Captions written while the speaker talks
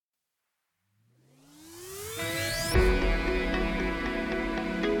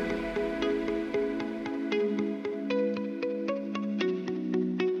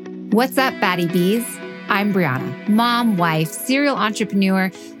What's up, Batty Bees? I'm Brianna, mom, wife, serial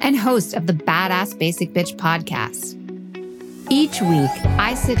entrepreneur, and host of the Badass Basic Bitch podcast. Each week,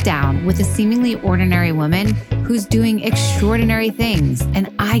 I sit down with a seemingly ordinary woman who's doing extraordinary things,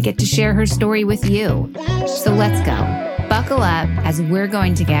 and I get to share her story with you. So let's go. Buckle up as we're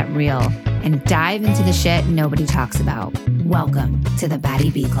going to get real and dive into the shit nobody talks about. Welcome to the Batty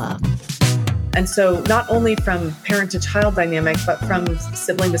Bee Club. And so not only from parent to child dynamic, but from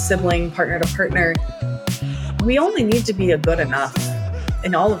sibling to sibling, partner to partner, we only need to be a good enough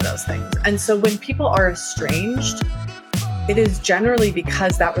in all of those things. And so when people are estranged, it is generally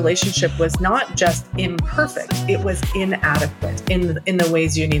because that relationship was not just imperfect, it was inadequate in the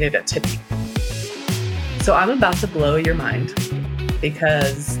ways you needed it to be. So I'm about to blow your mind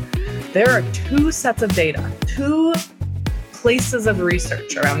because there are two sets of data, two places of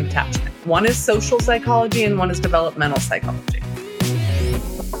research around attachment. One is social psychology and one is developmental psychology.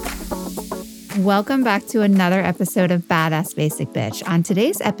 Welcome back to another episode of Badass Basic Bitch. On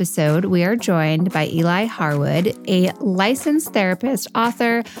today's episode, we are joined by Eli Harwood, a licensed therapist,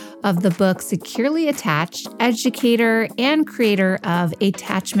 author of the book Securely Attached, educator, and creator of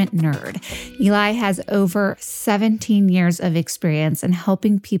Attachment Nerd. Eli has over 17 years of experience in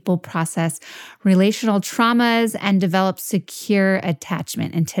helping people process relational traumas and develop secure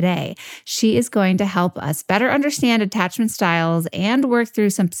attachment. And today, she is going to help us better understand attachment styles and work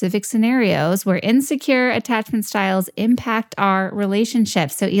through some specific scenarios where insecure attachment styles impact our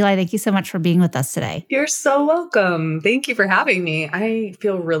relationships. So Eli, thank you so much for being with us today. You're so welcome. Thank you for having me. I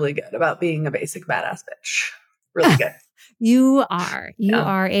feel really good about being a basic badass bitch. Really good. You are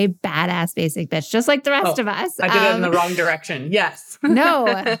a badass basic bitch, just like the rest of us. I did it in the wrong direction. Yes. No,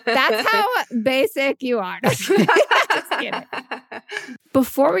 that's how basic you are. Just kidding.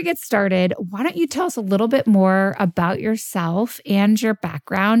 Before we get started, why don't you tell us a little bit more about yourself and your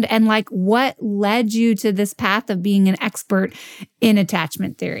background and like what led you to this path of being an expert in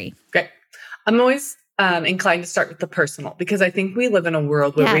attachment theory? Great. I'm always inclined to start with the personal because I think we live in a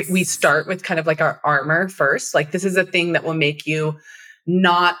world where we start with kind of like our armor first. Like this is a thing that will make you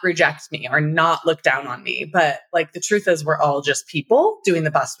not reject me or not look down on me. But like the truth is we're all just people doing the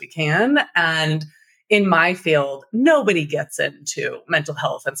best we can. And in my field, nobody gets into mental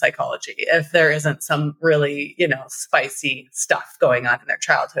health and psychology if there isn't some really, spicy stuff going on in their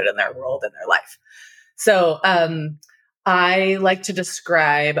childhood and their world and their life. So, I like to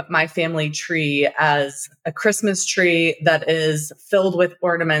describe my family tree as a Christmas tree that is filled with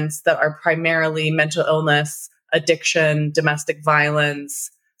ornaments that are primarily mental illness, addiction, domestic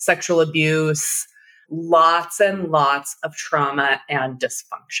violence, sexual abuse, lots and lots of trauma and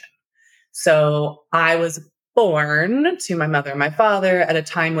dysfunction. So I was born to my mother and my father at a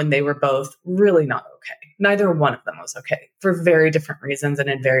time when they were both really not okay. Neither one of them was okay for very different reasons and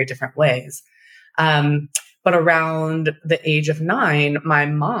in very different ways. But around the age of 9, my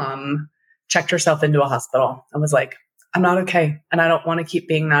mom checked herself into a hospital and was like, I'm not okay. And I don't want to keep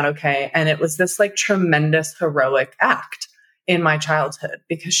being not okay. And it was this like tremendous heroic act in my childhood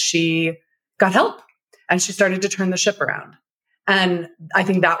because she got help and she started to turn the ship around. And I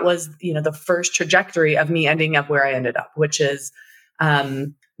think that was, the first trajectory of me ending up where I ended up, which is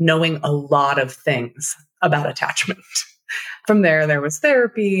knowing a lot of things about attachment. From there was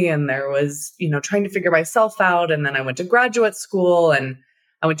therapy and there was, trying to figure myself out. And then I went to graduate school and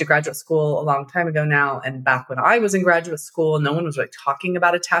I went to graduate school a long time ago now. And back when I was in graduate school, no one was really talking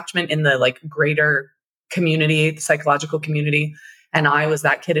about attachment in the like greater community, the psychological community. And I was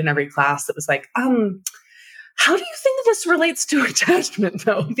that kid in every class that was like, how do you think this relates to attachment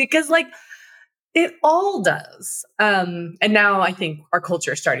though? Because like it all does. And now I think our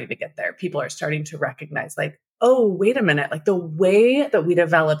culture is starting to get there. People are starting to recognize like, oh, wait a minute, like the way that we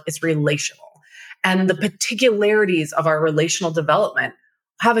develop is relational. And the particularities of our relational development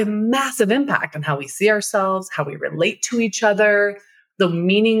have a massive impact on how we see ourselves, how we relate to each other, the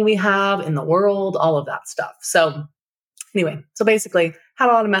meaning we have in the world, all of that stuff. So anyway, basically had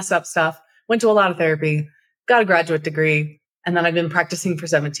a lot of messed up stuff, went to a lot of therapy, got a graduate degree, and then I've been practicing for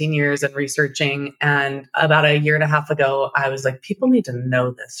 17 years and researching. And about a year and a half ago, I was like, people need to know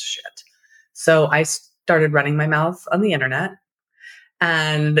this shit. So I started running my mouth on the internet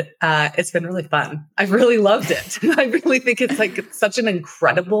and it's been really fun. I've really loved it. I really think it's like such an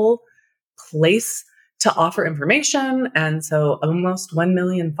incredible place to offer information. And so almost 1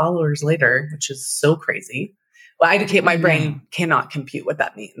 million followers later, which is so crazy. Well, my brain cannot compute what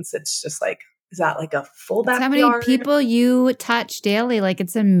that means. It's just like, is that like a full backyard? How many people you touch daily? Like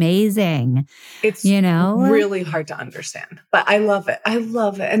it's amazing. It's really hard to understand, but I love it. I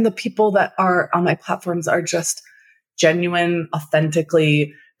love it. And the people that are on my platforms are just genuine,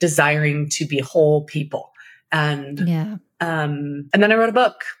 authentically desiring to be whole people. And then I wrote a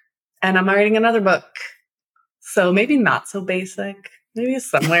book, and I'm writing another book. So maybe not so basic. Maybe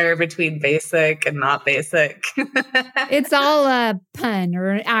somewhere between basic and not basic. It's all a pun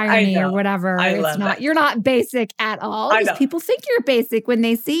or irony or whatever. It's not. You're not basic at all. Because people think you're basic when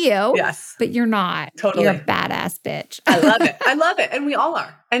they see you. Yes. But you're not. Totally. You're a badass bitch. I love it. I love it. And we all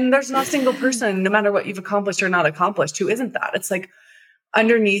are. And there's not a single person, no matter what you've accomplished or not accomplished, who isn't that. It's like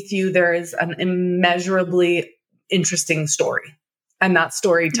underneath you, there is an immeasurably interesting story. And that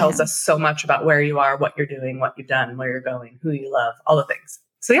story tells us so much about where you are, what you're doing, what you've done, where you're going, who you love, all the things.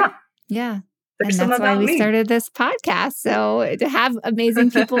 So yeah. There's and that's why we started this podcast. So to have amazing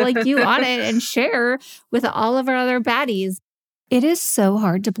people like you on it and share with all of our other baddies. It is so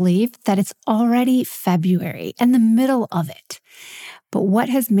hard to believe that it's already February and the middle of it. But what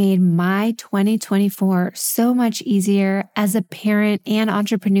has made my 2024 so much easier as a parent and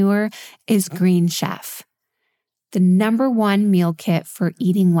entrepreneur is Green Chef, the #1 meal kit for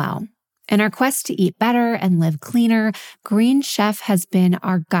eating well. In our quest to eat better and live cleaner, Green Chef has been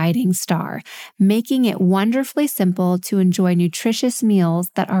our guiding star, making it wonderfully simple to enjoy nutritious meals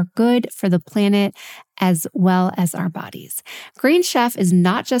that are good for the planet as well as our bodies. Green Chef is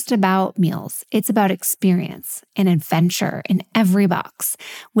not just about meals, it's about experience and adventure in every box,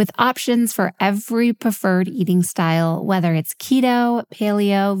 with options for every preferred eating style, whether it's keto,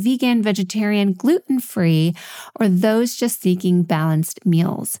 paleo, vegan, vegetarian, gluten-free, or those just seeking balanced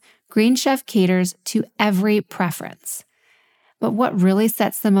meals. Green Chef caters to every preference. But what really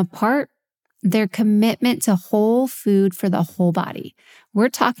sets them apart? Their commitment to whole food for the whole body. We're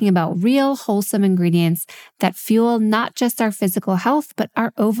talking about real, wholesome ingredients that fuel not just our physical health, but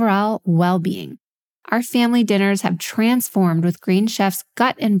our overall well-being. Our family dinners have transformed with Green Chef's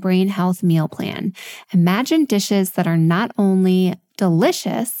gut and brain health meal plan. Imagine dishes that are not only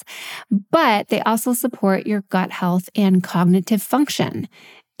delicious, but they also support your gut health and cognitive function.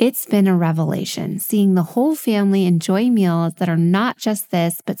 It's been a revelation seeing the whole family enjoy meals that are not just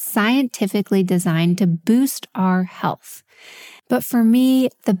this, but scientifically designed to boost our health. But for me,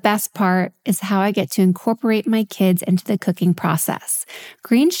 the best part is how I get to incorporate my kids into the cooking process.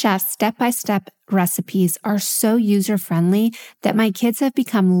 Green Chef's step-by-step recipes are so user-friendly that my kids have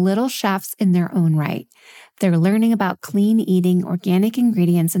become little chefs in their own right. They're learning about clean eating, organic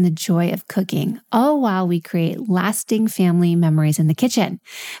ingredients, and the joy of cooking, all while we create lasting family memories in the kitchen.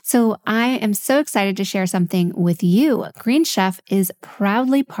 So I am so excited to share something with you. Green Chef is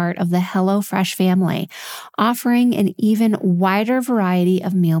proudly part of the HelloFresh family, offering an even wider variety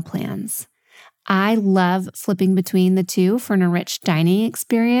of meal plans. I love flipping between the two for an enriched dining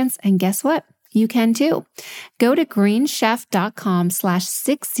experience, and guess what? You can too. Go to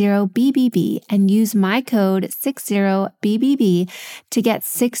greenchef.com/60BBB and use my code 60BBB to get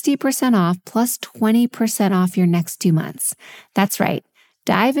 60% off plus 20% off your next 2 months. That's right.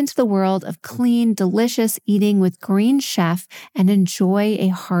 Dive into the world of clean, delicious eating with Green Chef and enjoy a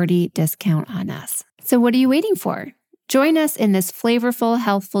hearty discount on us. So what are you waiting for? Join us in this flavorful,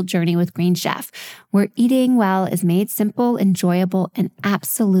 healthful journey with Green Chef, where eating well is made simple, enjoyable, and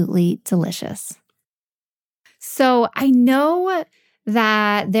absolutely delicious. So I know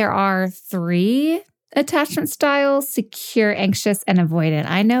that there are 3 attachment styles: secure, anxious, and avoidant.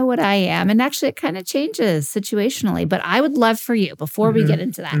 I know what I am. And actually, it kind of changes situationally. But I would love for you, before we get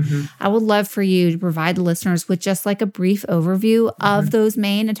into that, I would love for you to provide the listeners with just like a brief overview of those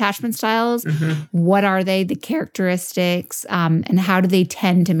main attachment styles. What are they, the characteristics, and how do they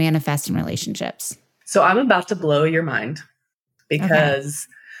tend to manifest in relationships? So I'm about to blow your mind because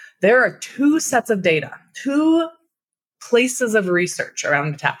there are 2 sets of data, 2 places of research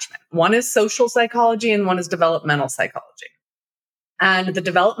around attachment. One is social psychology and one is developmental psychology. And the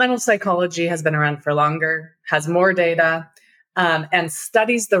developmental psychology has been around for longer, has more data, and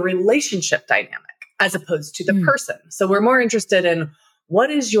studies the relationship dynamic as opposed to the person. So we're more interested in what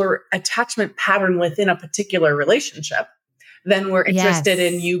is your attachment pattern within a particular relationship than we're interested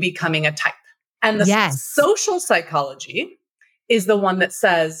in you becoming a type. And the social psychology is the one that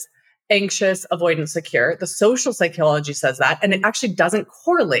says anxious, avoidant, secure. The social psychology says that, and it actually doesn't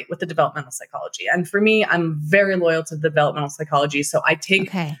correlate with the developmental psychology. And for me, I'm very loyal to the developmental psychology. So I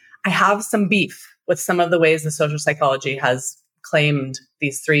have some beef with some of the ways the social psychology has claimed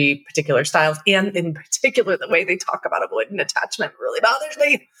these 3 particular styles. And in particular, the way they talk about avoidant attachment really bothers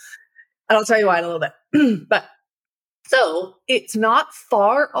me. And I'll tell you why in a little bit. But so it's not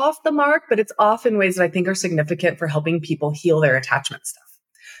far off the mark, but it's off in ways that I think are significant for helping people heal their attachment stuff.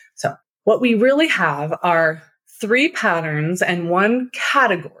 So what we really have are 3 patterns and 1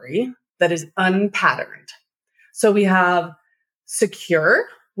 category that is unpatterned. So we have secure,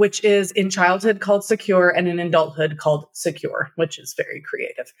 which is in childhood called secure and in adulthood called secure, which is very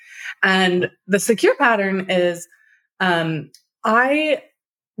creative. And the secure pattern is, I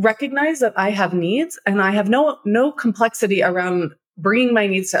recognize that I have needs and I have no complexity around bringing my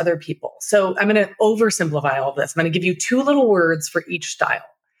needs to other people. So I'm going to oversimplify all of this. I'm going to give you 2 little words for each style.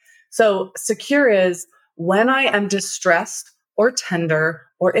 So secure is when I am distressed or tender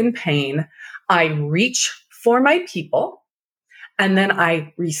or in pain, I reach for my people and then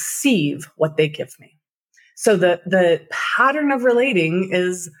I receive what they give me. So the pattern of relating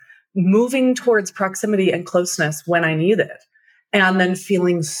is moving towards proximity and closeness when I need it, and then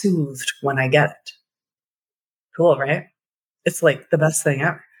feeling soothed when I get it. Cool, right? It's like the best thing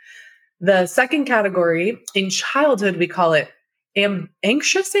ever. The second category, in childhood, we call it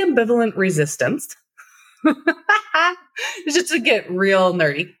anxious ambivalent resistance. Just to get real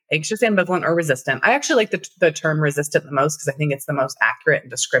nerdy, anxious ambivalent or resistant. I actually like the term resistant the most because I think it's the most accurate and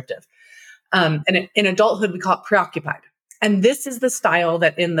descriptive. And in adulthood, we call it preoccupied. And this is the style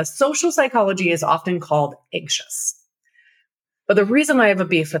that in the social psychology is often called anxious. But the reason I have a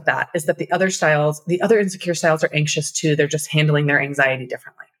beef with that is that the other insecure styles are anxious too. They're just handling their anxiety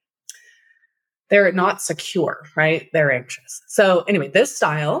differently. They're not secure, right? They're anxious. So anyway, this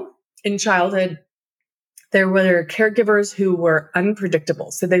style in childhood, there were caregivers who were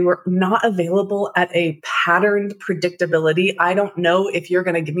unpredictable. So they were not available at a patterned predictability. I don't know if you're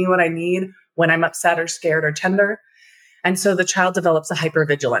going to give me what I need when I'm upset or scared or tender. And so the child develops a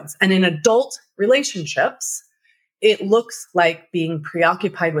hypervigilance. And in adult relationships, it looks like being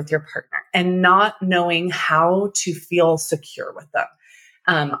preoccupied with your partner and not knowing how to feel secure with them.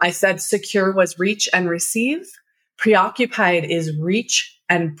 I said secure was reach and receive. Preoccupied is reach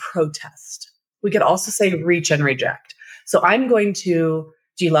and protest. We could also say reach and reject. So I'm going to,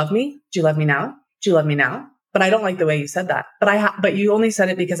 do you love me? Do you love me now? Do you love me now? But I don't like the way you said that. But you only said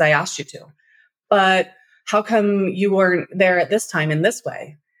it because I asked you to. But how come you weren't there at this time in this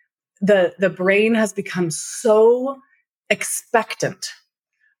way? The brain has become so expectant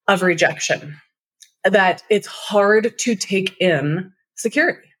of rejection that it's hard to take in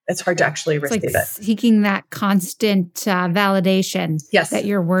security. It's hard to actually receive it. Seeking that constant validation that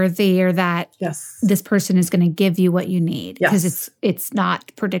you're worthy or that this person is going to give you what you need because it's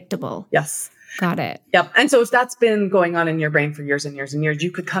not predictable. Yes. Got it. Yep. And so if that's been going on in your brain for years and years and years,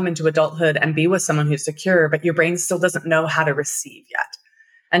 you could come into adulthood and be with someone who's secure, but your brain still doesn't know how to receive yet.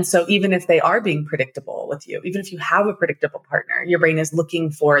 And so even if they are being predictable with you, even if you have a predictable partner, your brain is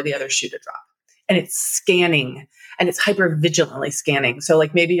looking for the other shoe to drop. And it's scanning and it's hyper vigilantly scanning. So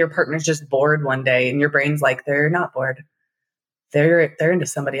like maybe your partner's just bored one day and your brain's like, they're not bored. They're into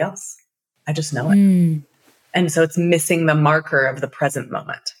somebody else. I just know it. And so it's missing the marker of the present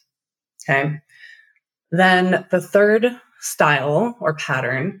moment. Okay. Then the third style or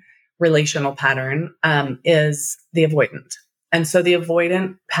pattern, relational pattern, is the avoidant. And so the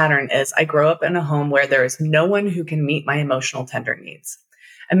avoidant pattern is I grow up in a home where there is no one who can meet my emotional tender needs.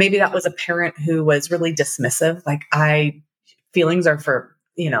 And maybe that was a parent who was really dismissive. Like feelings are for,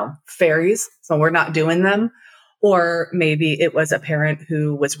 fairies. So we're not doing them. Or maybe it was a parent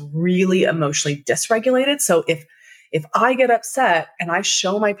who was really emotionally dysregulated. So if I get upset and I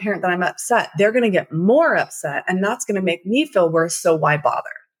show my parent that I'm upset, they're going to get more upset and that's going to make me feel worse. So why bother?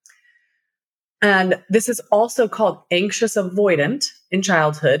 And this is also called anxious avoidant in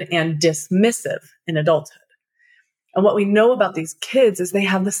childhood and dismissive in adulthood. And what we know about these kids is they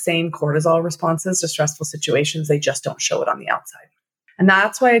have the same cortisol responses to stressful situations. They just don't show it on the outside. And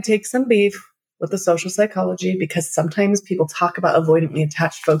that's why I take some beef with the social psychology, because sometimes people talk about avoidantly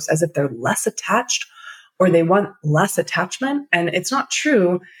attached folks as if they're less attached or they want less attachment. And it's not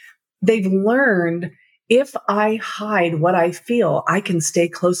true. They've learned if I hide what I feel, I can stay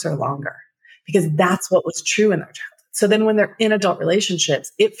closer longer because that's what was true in their childhood. So then when they're in adult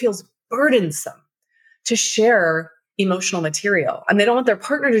relationships, it feels burdensome to share emotional material. And they don't want their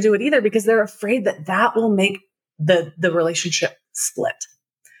partner to do it either because they're afraid that that will make the relationship split.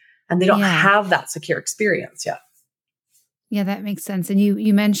 And they don't have that secure experience yet. Yeah, that makes sense. And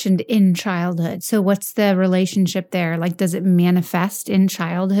you mentioned in childhood. So what's the relationship there? Like, does it manifest in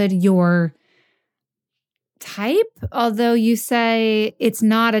childhood your type? Although you say it's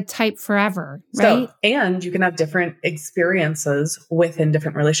not a type forever, right? So, and you can have different experiences within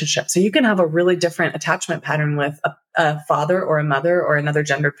different relationships. So you can have a really different attachment pattern with a father or a mother or another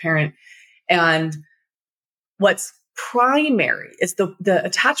gendered parent. And what's primary is the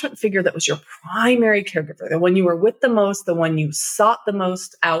attachment figure that was your primary caregiver, the one you were with the most, the one you sought the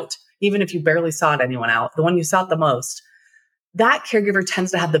most out, even if you barely sought anyone out, the one you sought the most. That caregiver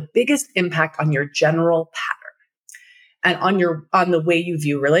tends to have the biggest impact on your general pattern. and on the way you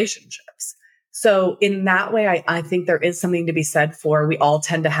view relationships. So in that way, I think there is something to be said for, we all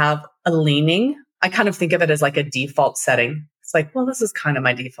tend to have a leaning. I kind of think of it as like a default setting. It's like, well, this is kind of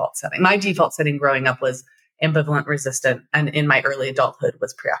my default setting. My default setting growing up was ambivalent resistant, and in my early adulthood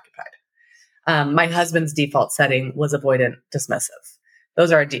was preoccupied. My husband's default setting was avoidant dismissive.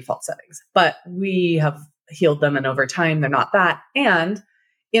 Those are our default settings, but we have healed them, and over time they're not that. And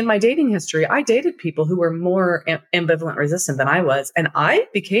in my dating history, I dated people who were more ambivalent resistant than I was, and I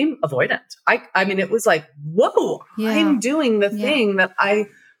became avoidant. I mean, it was like, whoa, I'm doing the thing that I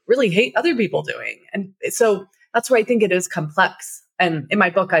really hate other people doing. And so that's where I think it is complex. And in my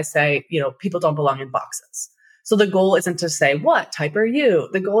book, I say, people don't belong in boxes. So the goal isn't to say, what type are you?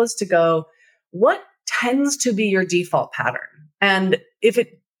 The goal is to go, what tends to be your default pattern? And if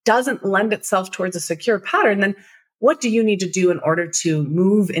it doesn't lend itself towards a secure pattern, then what do you need to do in order to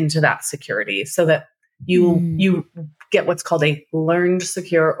move into that security so that you get what's called a learned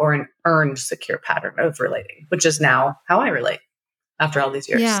secure or an earned secure pattern of relating, which is now how I relate after all these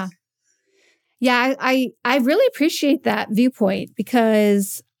years. Yeah. Yeah, I really appreciate that viewpoint,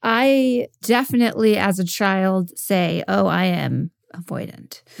 because I definitely as a child say, oh, I am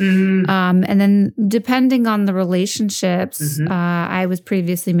avoidant. Mm-hmm. And then depending on the relationships, I was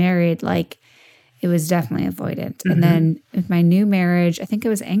previously married, like it was definitely avoidant. Mm-hmm. And then with my new marriage, I think I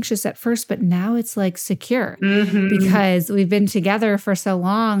was anxious at first, but now it's like secure because we've been together for so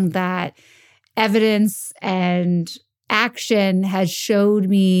long that evidence and action has showed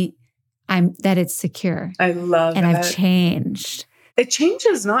me that it's secure. I love and I've changed. It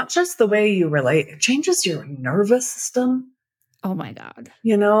changes not just the way you relate, it changes your nervous system. Oh my God.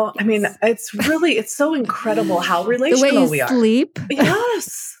 Yes. I mean, it's so incredible how relational we are. The way you sleep.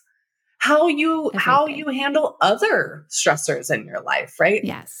 Yes. How you handle other stressors in your life, right?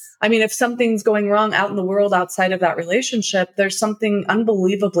 Yes. I mean, if something's going wrong out in the world outside of that relationship, there's something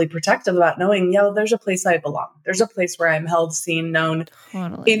unbelievably protective about knowing, there's a place I belong. There's a place where I'm held, seen, known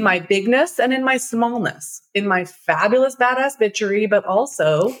in my bigness and in my smallness, in my fabulous badass bitchery, but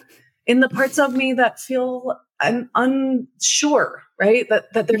also in the parts of me that feel unsure, right?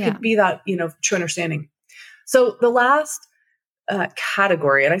 That there could be that, true understanding. So the last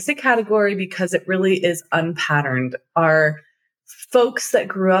category, and I say category because it really is unpatterned, are folks that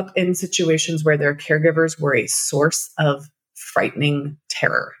grew up in situations where their caregivers were a source of frightening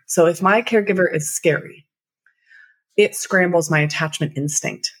terror. So if my caregiver is scary, it scrambles my attachment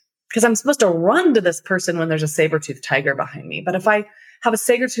instinct because I'm supposed to run to this person when there's a saber-toothed tiger behind me. But if I have a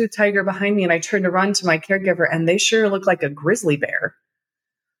saber-toothed tiger behind me and I turn to run to my caregiver and they sure look like a grizzly bear,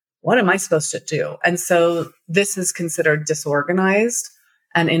 what am I supposed to do? And so this is considered disorganized,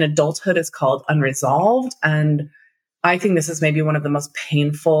 and in adulthood it's called unresolved. And I think this is maybe one of the most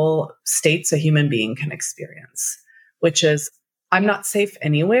painful states a human being can experience, which is I'm not safe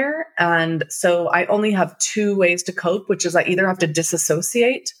anywhere. And so I only have two ways to cope, which is I either have to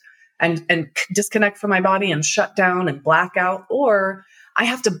disassociate and disconnect from my body and shut down and black out, or I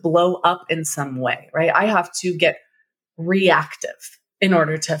have to blow up in some way, right? I have to get reactive in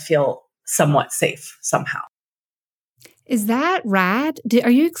order to feel somewhat safe somehow. Is that RAD? Are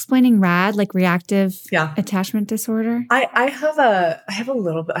you explaining RAD, like reactive attachment disorder? I have a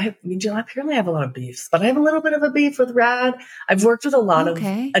little bit. Apparently I have a lot of beefs, but I have a little bit of a beef with RAD. I've worked with a lot of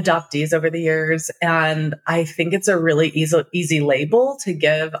adoptees over the years, and I think it's a really easy label to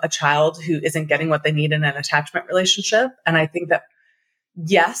give a child who isn't getting what they need in an attachment relationship. And I think that,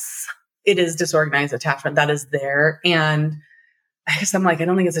 yes, it is disorganized attachment that is there. And I guess I'm like, I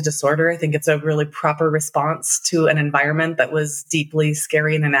don't think it's a disorder. I think it's a really proper response to an environment that was deeply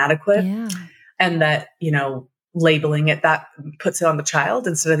scary and inadequate. Yeah. And that, labeling it, that puts it on the child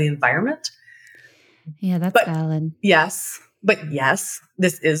instead of the environment. Yeah, that's valid. Yes. But yes,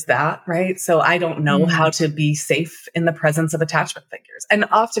 this is that, right? So I don't know how to be safe in the presence of attachment figures. And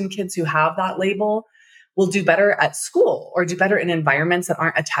often kids who have that label will do better at school or do better in environments that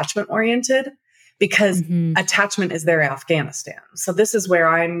aren't attachment oriented, because attachment is their Afghanistan. So this is where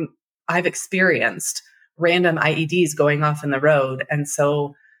I've experienced random IEDs going off in the road. And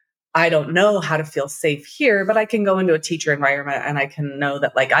so I don't know how to feel safe here, but I can go into a teacher environment and I can know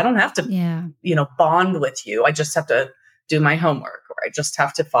that, like, I don't have to, bond with you. I just have to do my homework, or I just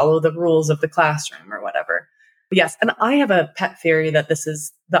have to follow the rules of the classroom or whatever. Yes. And I have a pet theory that this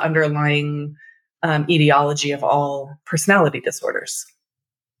is the underlying etiology of all personality disorders.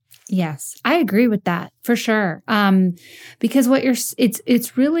 Yes, I agree with that for sure. Because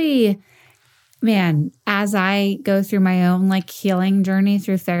it's really, man, as I go through my own like healing journey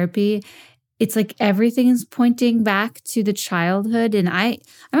through therapy, it's like everything is pointing back to the childhood. And I'm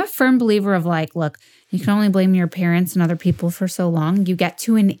a firm believer of like, look, you can only blame your parents and other people for so long. You get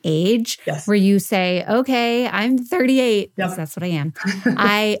to an age where you say, okay, I'm 38, because that's what I am.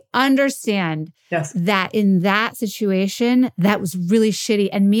 I understand that in that situation, that was really shitty.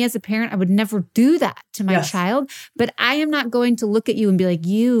 And me as a parent, I would never do that to my child. But I am not going to look at you and be like,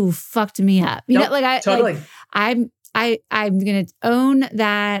 you fucked me up. You know, like I'm going to own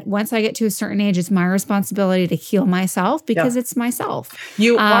that once I get to a certain age, it's my responsibility to heal myself because it's myself.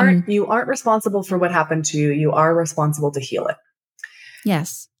 You aren't responsible for what happened to you. You are responsible to heal it.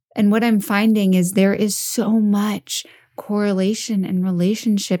 Yes. And what I'm finding is there is so much correlation and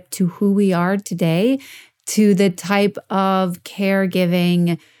relationship to who we are today, to the type of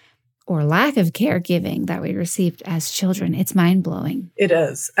caregiving or lack of caregiving that we received as children. It's mind-blowing. It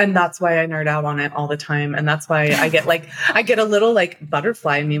is. And that's why I nerd out on it all the time. And that's why I get a little like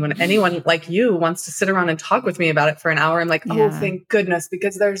butterfly in me when anyone like you wants to sit around and talk with me about it for an hour. I'm like, oh, thank goodness,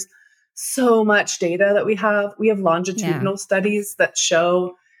 because there's so much data that we have. We have longitudinal studies that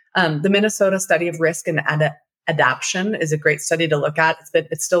show the Minnesota study of risk and adaptation is a great study to look at.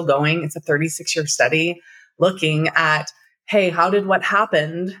 It's still going. It's a 36-year study looking at, hey, how did what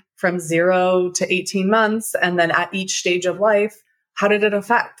happened from 0 to 18 months, and then at each stage of life, how did it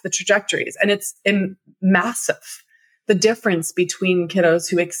affect the trajectories? And it's massive. The difference between kiddos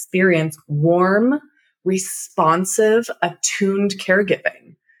who experience warm, responsive, attuned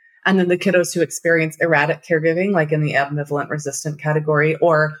caregiving, and then the kiddos who experience erratic caregiving, like in the ambivalent resistant category,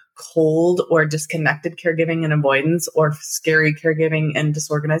 or cold or disconnected caregiving and avoidance, or scary caregiving and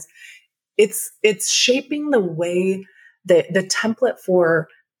disorganized. It's shaping the way, the template for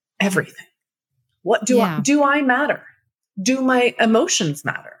everything. What do I matter? Do my emotions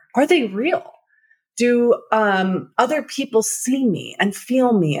matter? Are they real? Do other people see me and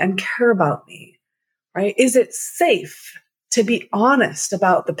feel me and care about me? Right? Is it safe to be honest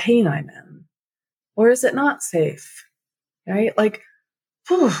about the pain I'm in? Or is it not safe? Right? Like,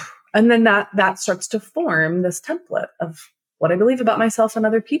 whew. And then that starts to form this template of what I believe about myself and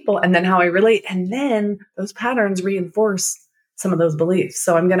other people, and then how I relate. And then those patterns reinforce some of those beliefs.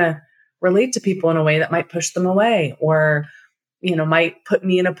 So I'm going to relate to people in a way that might push them away, or, might put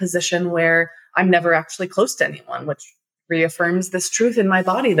me in a position where I'm never actually close to anyone, which reaffirms this truth in my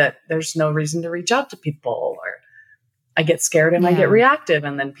body that there's no reason to reach out to people, or I get scared and I get reactive,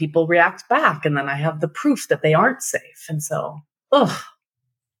 and then people react back. And then I have the proof that they aren't safe. And so,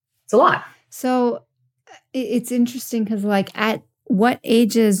 it's a lot. So it's interesting because, like, at what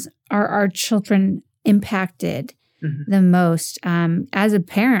ages are our children impacted the most? As a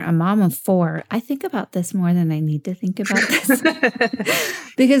parent, a mom of 4, I think about this more than I need to think about this.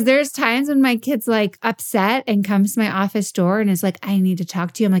 Because there's times when my kid's like upset and comes to my office door and is like, I need to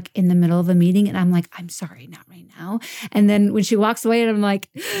talk to you. I'm like in the middle of a meeting and I'm like, I'm sorry, not right now. And then when she walks away and I'm like,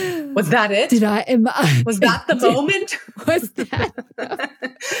 was that it? Was that the moment? Was that?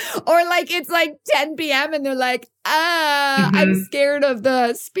 Or like, it's like 10 p.m. and they're like, I'm scared of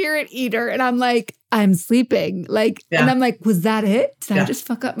the spirit eater. And I'm like, I'm sleeping. Like, and I'm like, was that it? Did I just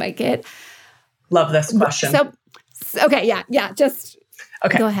fuck up my kid? Love this question. So okay. Yeah. Just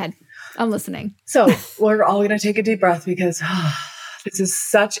go ahead. I'm listening. So we're all going to take a deep breath because this is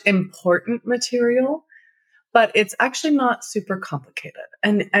such important material, but it's actually not super complicated.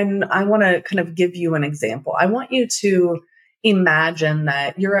 And I want to kind of give you an example. I want you to imagine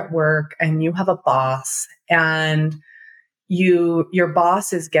that you're at work and you have a boss, and your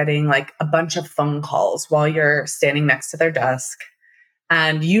boss is getting like a bunch of phone calls while you're standing next to their desk,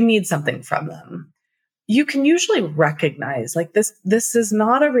 and you need something from them. You can usually recognize like this is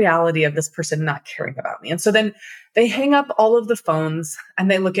not a reality of this person not caring about me. And so then they hang up all of the phones and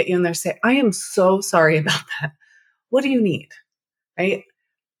they look at you and they say, I am so sorry about that. What do you need? Right?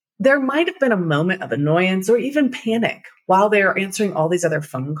 There might have been a moment of annoyance or even panic while they are answering all these other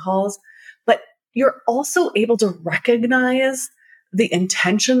phone calls, but you're also able to recognize the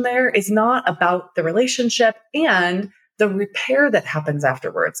intention there is not about the relationship, and the repair that happens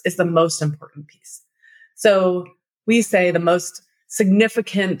afterwards is the most important piece. So we say the most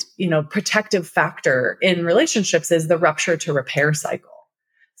significant, protective factor in relationships is the rupture to repair cycle.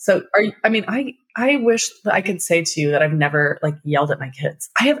 So I wish that I could say to you that I've never like yelled at my kids.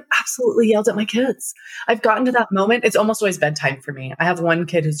 I have absolutely yelled at my kids. I've gotten to that moment. It's almost always bedtime for me. I have one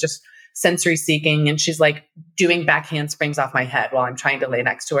kid who's just sensory seeking, and she's like doing back handsprings off my head while I'm trying to lay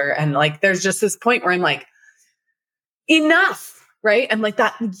next to her. And like, there's just this point where I'm like, enough. Right. And like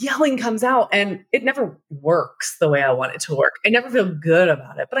that yelling comes out, and it never works the way I want it to work. I never feel good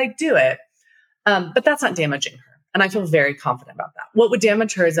about it, but I do it. But that's not damaging her. And I feel very confident about that. What would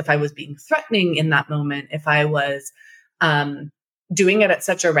damage her is if I was being threatening in that moment, if I was doing it at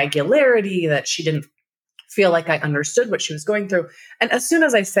such a regularity that she didn't feel like I understood what she was going through. And as soon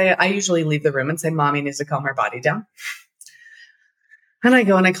as I say it, I usually leave the room and say, Mommy needs to calm her body down. And I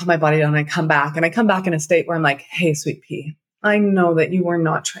go and I calm my body down and I come back in a state where I'm like, hey, sweet pea, I know that you were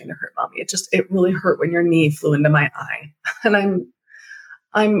not trying to hurt Mommy. It really hurt when your knee flew into my eye. And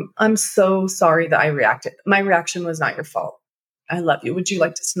I'm so sorry that I reacted. My reaction was not your fault. I love you. Would you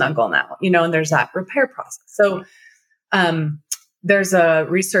like to snuggle now? And there's that repair process. So, there's a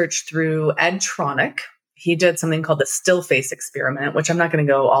research through Ed Tronick. He did something called the still face experiment, which I'm not going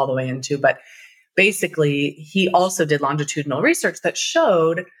to go all the way into, but basically he also did longitudinal research that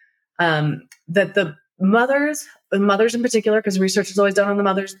showed that the mothers in particular, because research is always done on the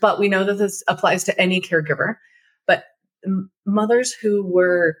mothers, but we know that this applies to any caregiver, but mothers who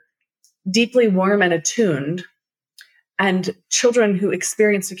were deeply warm and attuned and children who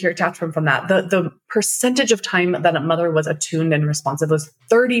experienced secure attachment from that, the percentage of time that a mother was attuned and responsive was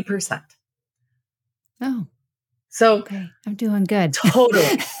 30%. Oh, so okay. I'm doing good.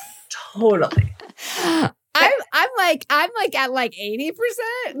 Totally. I'm like at like 80%.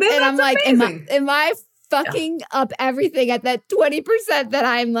 And I'm like, am I fucking up everything at that 20% that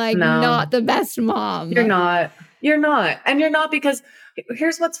I'm like not the best mom? You're not. And you're not, because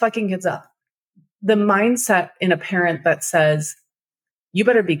here's what's fucking kids up. The mindset in a parent that says, you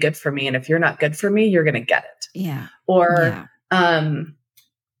better be good for me. And if you're not good for me, you're going to get it. Yeah. Or,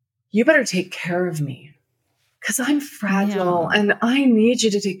 you better take care of me because I'm fragile and I need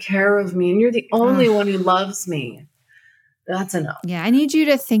you to take care of me. And you're the only one who loves me. That's enough. Yeah. I need you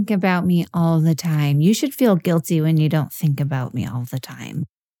to think about me all the time. You should feel guilty when you don't think about me all the time.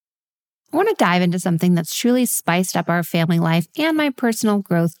 I want to dive into something that's truly spiced up our family life and my personal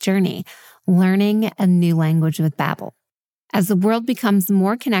growth journey, learning a new language with Babbel. As the world becomes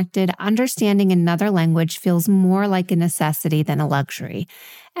more connected, understanding another language feels more like a necessity than a luxury.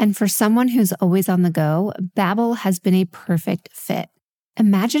 And for someone who's always on the go, Babbel has been a perfect fit.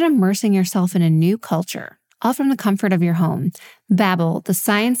 Imagine immersing yourself in a new culture, all from the comfort of your home. Babbel, the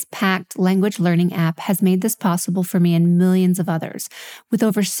science-packed language learning app, has made this possible for me and millions of others. With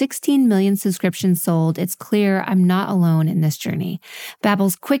over 16 million subscriptions sold, it's clear I'm not alone in this journey.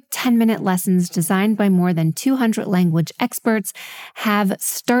 Babbel's quick 10-minute lessons, designed by more than 200 language experts, have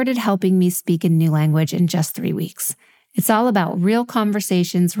started helping me speak a new language in just 3 weeks. It's all about real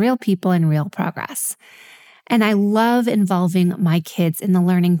conversations, real people, and real progress. And I love involving my kids in the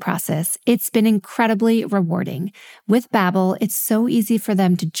learning process. It's been incredibly rewarding. With Babbel, it's so easy for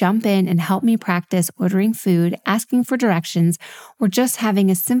them to jump in and help me practice ordering food, asking for directions, or just having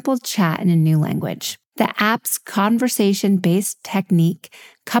a simple chat in a new language. The app's conversation-based technique,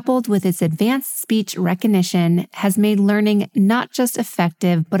 coupled with its advanced speech recognition, has made learning not just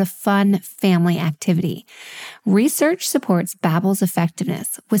effective, but a fun family activity. Research supports Babbel's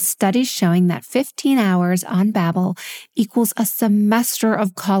effectiveness, with studies showing that 15 hours on Babbel equals a semester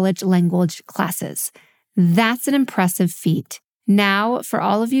of college language classes. That's an impressive feat. Now, for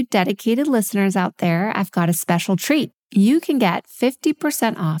all of you dedicated listeners out there, I've got a special treat. You can get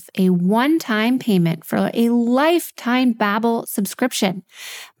 50% off a one-time payment for a lifetime Babbel subscription,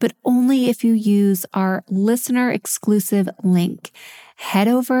 but only if you use our listener-exclusive link. Head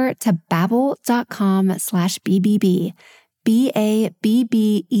over to babbel.com/BBB,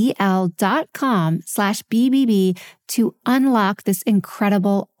 BABBEL.com/BBB to unlock this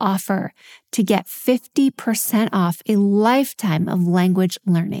incredible offer to get 50% off a lifetime of language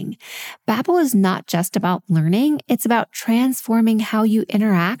learning. Babbel is not just about learning, it's about transforming how you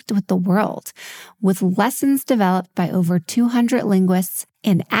interact with the world. With lessons developed by over 200 linguists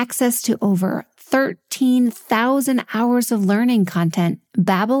and access to over 13,000 hours of learning content,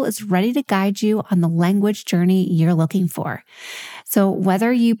 Babbel is ready to guide you on the language journey you're looking for. So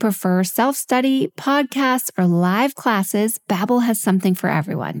whether you prefer self-study, podcasts, or live classes, Babbel has something for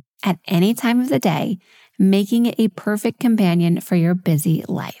everyone at any time of the day, making it a perfect companion for your busy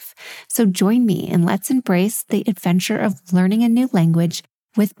life. So join me and let's embrace the adventure of learning a new language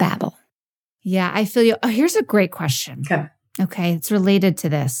with Babbel. Yeah, I feel you. Oh, here's a great question. Okay, it's related to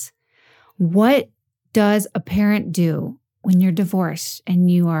this. What does a parent do when you're divorced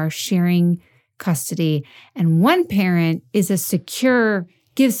and you are sharing custody and one parent is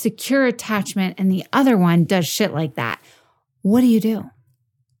gives secure attachment and the other one does shit like that? What do you do?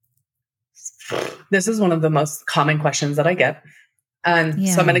 This is one of the most common questions that I get. So I'm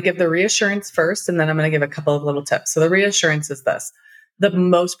going to give the reassurance first, and then I'm going to give a couple of little tips. So the reassurance is this. the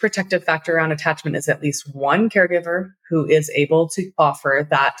most protective factor around attachment is at least one caregiver who is able to offer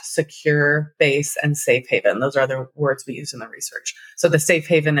that secure base and safe haven. Those are the words we use in the research. So the safe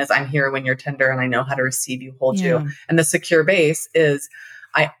haven is I'm here when you're tender and I know how to receive you, hold you. And the secure base is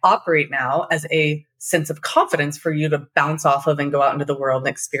I operate now as a sense of confidence for you to bounce off of and go out into the world and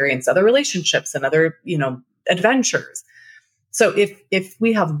experience other relationships and other, adventures. So if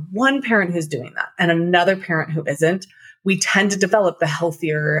we have one parent who's doing that and another parent who isn't, we tend to develop the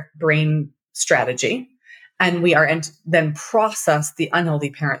healthier brain strategy, and we are then process the unhealthy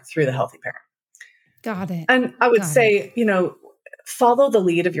parent through the healthy parent. Got it. And I would say, follow the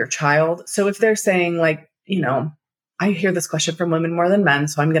lead of your child. So if they're saying I hear this question from women more than men,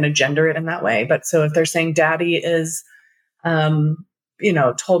 so I'm going to gender it in that way. But so if they're saying daddy is,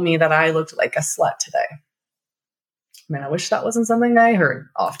 told me that I looked like a slut today. I mean, I wish that wasn't something I heard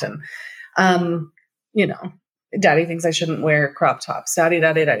often. Daddy thinks I shouldn't wear crop tops, daddy,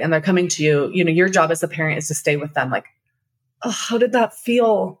 and they're coming to you. Your job as a parent is to stay with them. Like, oh, how did that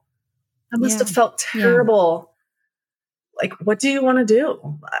feel? I must have felt terrible. Yeah. Like, what do you want to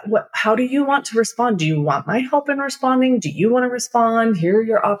do? How do you want to respond? Do you want my help in responding? Do you want to respond? Here are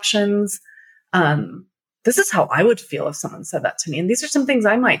your options. This is how I would feel if someone said that to me. And these are some things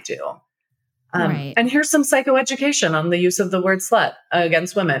I might do. Right. And here's some psychoeducation on the use of the word slut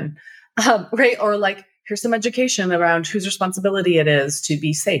against women. Right. Or here's some education around whose responsibility it is to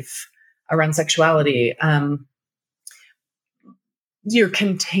be safe around sexuality. You're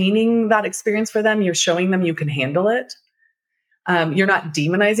containing that experience for them. You're showing them you can handle it. You're not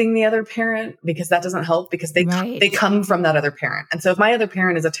demonizing the other parent, because that doesn't help, because they come from that other parent. And so if my other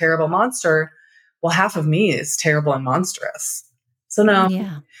parent is a terrible monster, well, half of me is terrible and monstrous. So no.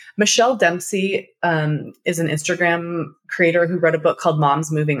 Yeah. Michelle Dempsey is an Instagram creator who wrote a book called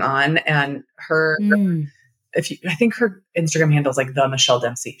Moms Moving On, and I think her Instagram handle is the Michelle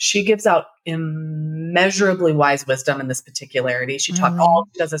Dempsey. She gives out immeasurably wise wisdom in this particularity. All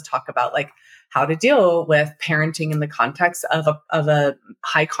she does is talk about how to deal with parenting in the context of a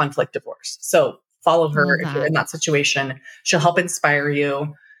high conflict divorce. So follow her if you're in that situation. She'll help inspire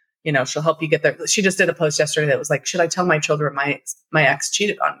you. She'll help you get there. She just did a post yesterday that was should I tell my children my ex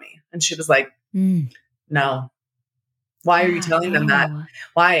cheated on me? And she was like, no. Why are you telling them that?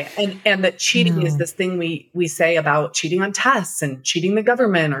 Why? And that cheating is this thing we say about cheating on tests and cheating the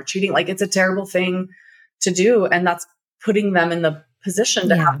government or cheating. It's a terrible thing to do. And that's putting them in the position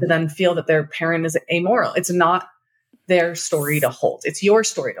to have to then feel that their parent is amoral. It's not their story to hold. It's your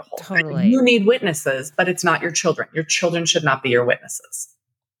story to hold. Totally. You need witnesses, but it's not your children. Your children should not be your witnesses.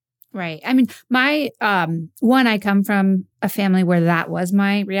 Right. I mean, I come from a family where that was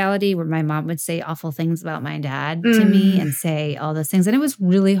my reality, where my mom would say awful things about my dad to me and say all those things. And it was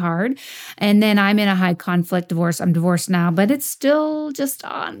really hard. And then I'm in a high conflict divorce. I'm divorced now, but it's still just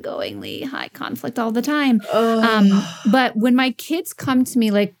ongoingly high conflict all the time. But when my kids come to me,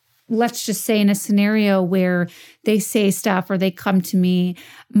 let's just say in a scenario where they say stuff or they come to me,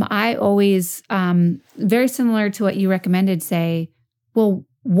 I always, very similar to what you recommended, say, well,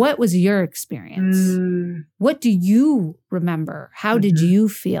 what was your experience? What do you remember? How did you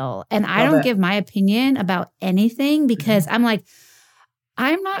feel? And I don't give my opinion about anything, because I'm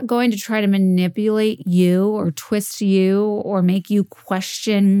I'm not going to try to manipulate you or twist you or make you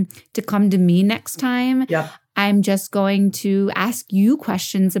question to come to me next time. Yeah. I'm just going to ask you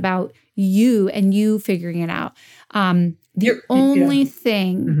questions about you and you figuring it out. The only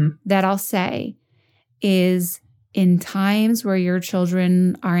thing that I'll say is, in times where your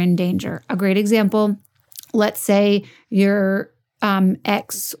children are in danger. A great example, let's say your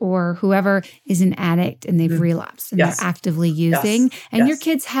ex or whoever is an addict and they've relapsed and they're actively using, and your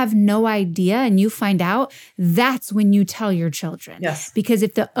kids have no idea and you find out, that's when you tell your children. Yes. Because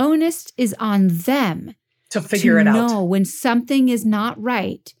if the onus is on them to figure it out, know when something is not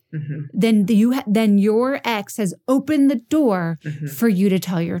right, then your ex has opened the door for you to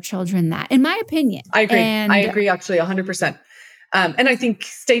tell your children that, in my opinion. I agree. I agree actually 100%. And I think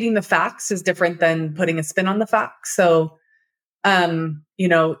stating the facts is different than putting a spin on the facts. So,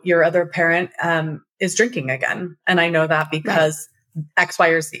 your other parent is drinking again. And I know that because X, Y,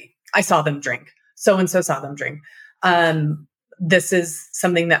 or Z. I saw them drink. So-and-so saw them drink. This is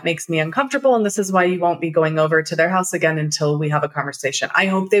something that makes me uncomfortable. And this is why you won't be going over to their house again until we have a conversation. I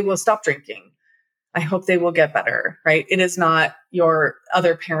hope they will stop drinking. I hope they will get better, right? It is not your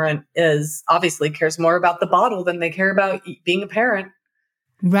other parent is obviously cares more about the bottle than they care about being a parent.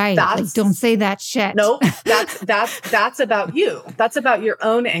 Right. Don't say that shit. No, that's about you. That's about your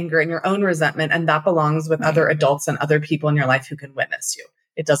own anger and your own resentment. And that belongs with other adults and other people in your life who can witness you.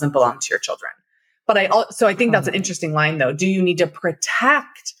 It doesn't belong to your children. But I think that's an interesting line though. Do you need to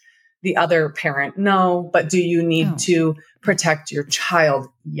protect the other parent? No. But do you need to protect your child?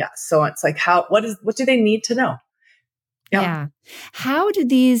 Yes. So it's like, what do they need to know? Yeah. How do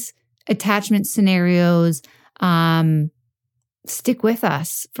these attachment scenarios stick with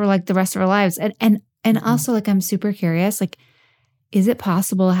us for like the rest of our lives? And also, like, I'm super curious, like, is it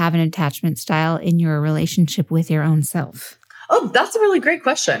possible to have an attachment style in your relationship with your own self? Oh, that's a really great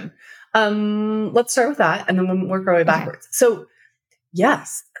question. Let's start with that, and then we'll work our way backwards. So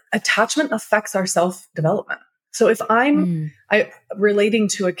yes, attachment affects our self-development. So if I'm relating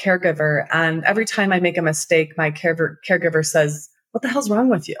to a caregiver and every time I make a mistake, my caregiver says, "What the hell's wrong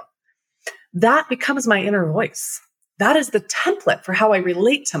with you?" That becomes my inner voice. That is the template for how I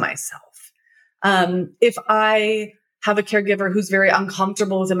relate to myself. If I have a caregiver who's very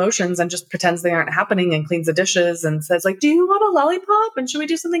uncomfortable with emotions and just pretends they aren't happening and cleans the dishes and says like, "Do you want a lollipop? And should we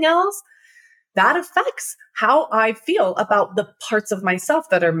do something else?" That affects how I feel about the parts of myself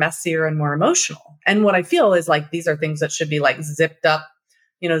that are messier and more emotional. And what I feel is like, these are things that should be like zipped up,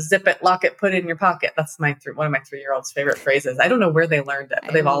 zip it, lock it, put it in your pocket. That's one of my 3-year-old's favorite phrases. I don't know where they learned it,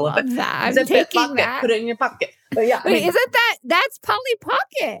 but they've all of it. That. Zip it, lock it, put it in your pocket. But yeah. Wait, isn't that's Polly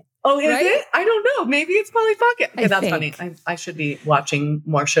Pocket? Oh, is it? I don't know. Maybe it's Polly Pocket. Okay, that's funny. I should be watching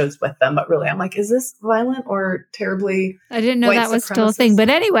more shows with them, but really, I'm like, is this violent or terribly? I didn't know that was still a thing. But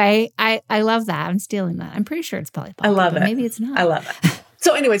anyway, I love that. I'm stealing that. I'm pretty sure it's Polly Pocket. I love it. Maybe it's not. I love it.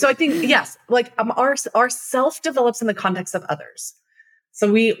 So anyway, so I think, yes, like our self develops in the context of others.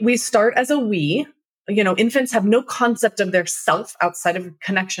 So we start as a we. Infants have no concept of their self outside of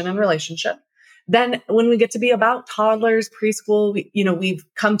connection and relationship. Then when we get to be about toddlers, preschool, we've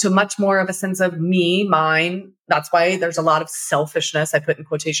come to much more of a sense of me, mine. That's why there's a lot of selfishness. I put in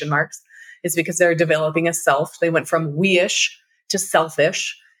quotation marks. It's because they're developing a self. They went from we-ish to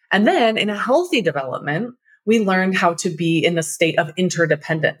selfish. And then in a healthy development, we learned how to be in the state of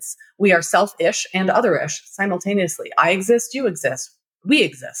interdependence. We are selfish and otherish simultaneously. I exist, you exist, we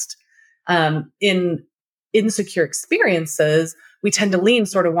exist. In insecure experiences, we tend to lean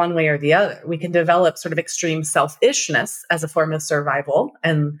sort of one way or the other. We can develop sort of extreme selfishness as a form of survival,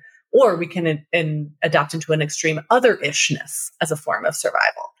 or we can adapt into an extreme otherishness as a form of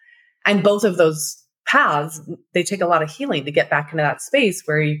survival. And both of those paths, they take a lot of healing to get back into that space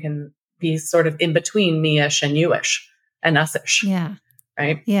where you can be sort of in between me-ish and you-ish and us-ish. Yeah.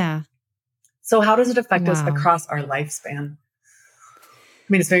 Right? Yeah. So how does it affect us across our lifespan?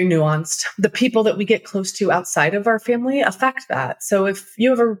 I mean, it's very nuanced. The people that we get close to outside of our family affect that. So if you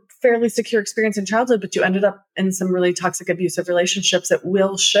have a fairly secure experience in childhood, but you ended up in some really toxic, abusive relationships, it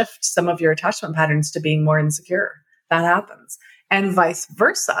will shift some of your attachment patterns to being more insecure. That happens. And vice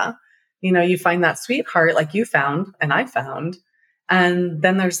versa. You find that sweetheart like you found and I found. And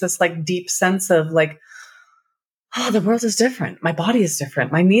then there's this like deep sense of like, oh, the world is different. My body is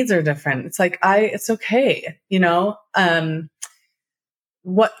different. My needs are different. It's like, it's okay.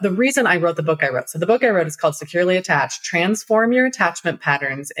 The reason I wrote the book I wrote. So the book I wrote is called Securely Attached: Transform Your Attachment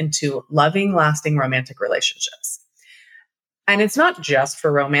Patterns into Loving, Lasting Romantic Relationships. And it's not just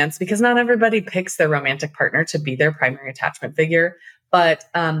for romance, because not everybody picks their romantic partner to be their primary attachment figure. But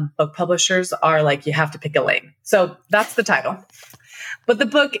book publishers are like, you have to pick a lane. So that's the title. But the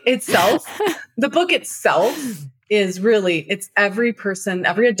book itself is really, it's every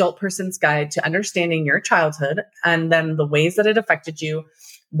adult person's guide to understanding your childhood and then the ways that it affected you,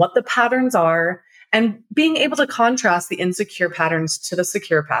 what the patterns are, and being able to contrast the insecure patterns to the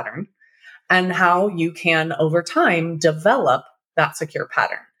secure pattern and how you can, over time, develop that secure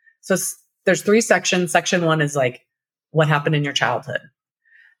pattern. So there's 3 sections. Section 1 is like, what happened in your childhood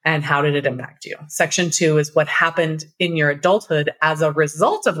and how did it impact you? Section 2 is what happened in your adulthood as a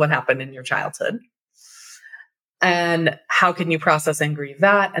result of what happened in your childhood. And how can you process and grieve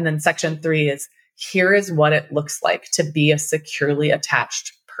that? And then section 3 is, here is what it looks like to be a securely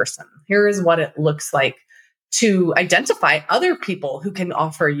attached person. Here is what it looks like to identify other people who can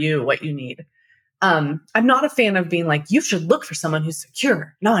offer you what you need. I'm not a fan of being like, you should look for someone who's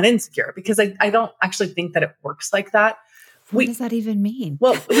secure, not insecure, because I don't actually think that it works like that. What does that even mean?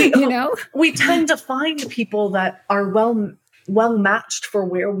 Well, we tend to find people that are well matched for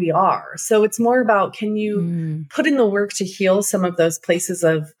where we are. So it's more about, can you put in the work to heal some of those places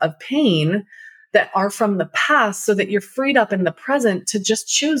of pain that are from the past so that you're freed up in the present to just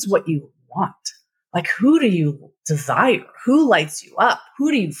choose what you want. Like, who do you desire? Who lights you up?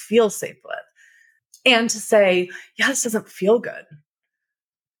 Who do you feel safe with? And to say, yeah, this doesn't feel good,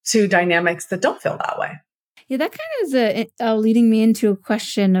 to dynamics that don't feel that way. Yeah, that kind of is leading me into a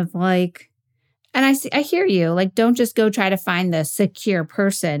question of like, And I hear you. Like, don't just go try to find the secure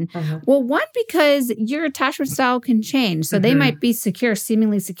person. Well, one, because your attachment style can change. So they might be secure,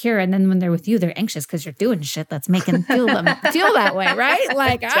 seemingly secure. And then when they're with you, they're anxious because you're doing shit that's making them feel that way, right?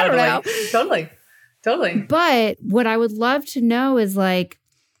 Like, I don't know. Totally. But what I would love to know is like,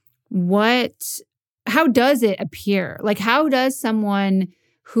 how does it appear? Like, how does someone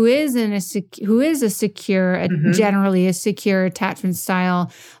who is a secure, generally a secure attachment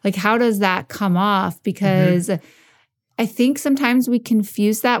style, like how does that come off? Because I think sometimes we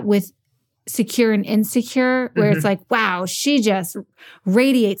confuse that with secure and insecure, where it's like, wow, she just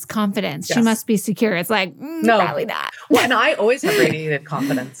radiates confidence. Yes. She must be secure. It's like, no, probably not. Well, and I always have radiated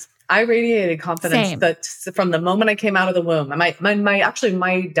confidence. I radiated confidence that from the moment I came out of the womb. My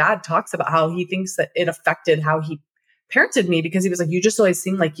dad talks about how he thinks that it affected how he parented me, because he was like, you just always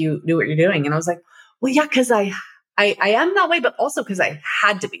seemed like you knew what you're doing. And I was like, well, yeah, because I am that way, but also because I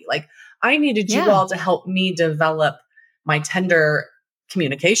had to be. Like, I needed you all to help me develop my tender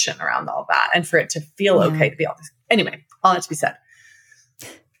communication around all that, and for it to feel okay to be all this. Anyway, all that to be said,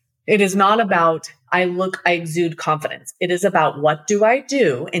 it is not about I exude confidence. It is about, what do I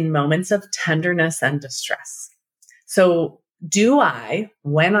do in moments of tenderness and distress? So do I,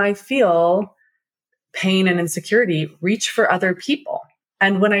 when I feel pain and insecurity, reach for other people?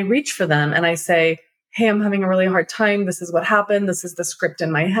 And when I reach for them and I say, hey, I'm having a really hard time. This is what happened. This is the script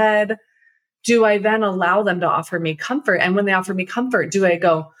in my head. Do I then allow them to offer me comfort? And when they offer me comfort, do I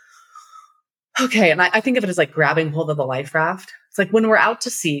go, okay. And I think of it as like grabbing hold of the life raft. It's like when we're out to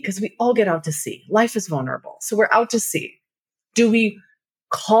sea, because we all get out to sea. Life is vulnerable. So we're out to sea. Do we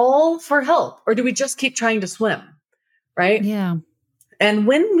call for help, or do we just keep trying to swim? Right? Yeah. And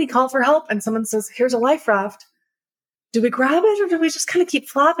when we call for help and someone says, here's a life raft, do we grab it, or do we just kind of keep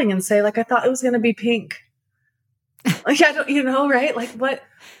flapping and say, like, I thought it was going to be pink? Like, I don't, right? Like, what?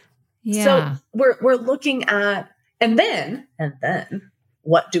 Yeah. So we're looking at, and then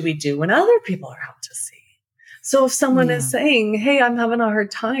what do we do when other people are out to sea? So if someone is saying, hey, I'm having a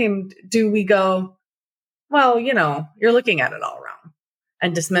hard time, do we go, well, you're looking at it all wrong,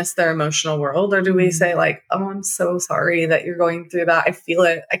 and dismiss their emotional world? Or do we say like, oh, I'm so sorry that you're going through that. I feel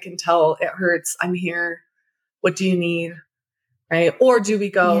it. I can tell it hurts. I'm here. What do you need? Right? Or do we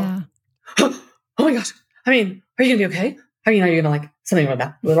go, oh my gosh, are you going to be okay? Are you going to like something like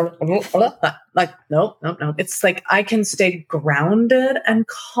that? Like, no. It's like, I can stay grounded and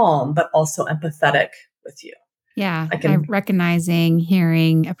calm, but also empathetic with you. Yeah. I'm recognizing,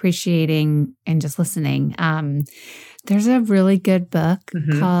 hearing, appreciating, and just listening. There's a really good book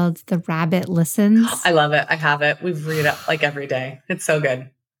called The Rabbit Listens. I love it. I have it. We read it like every day. It's so good.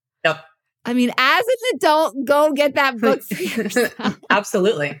 Yep. I mean, as an adult, go get that book for yourself.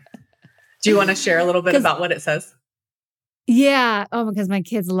 Absolutely. Do you want to share a little bit about what it says? Yeah. Oh, because my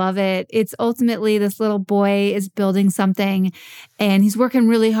kids love it. It's ultimately this little boy is building something and he's working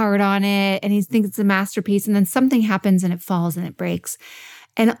really hard on it and he thinks it's a masterpiece. And then something happens and it falls and it breaks.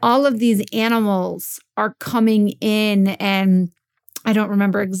 And all of these animals are coming in, and I don't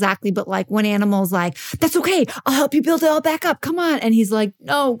remember exactly, but like one animal's like, that's okay. I'll help you build it all back up. Come on. And he's like,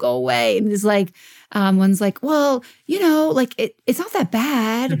 no, go away. And he's like, one's like, well, like it's not that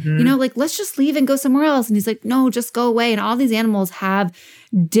bad. Like, let's just leave and go somewhere else. And he's like, no, just go away. And all these animals have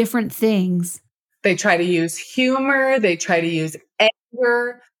different things. They try to use humor. They try to use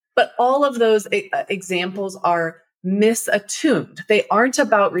anger. But all of those examples are misattuned. They aren't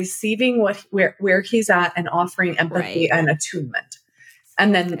about receiving where he's at and offering empathy and attunement.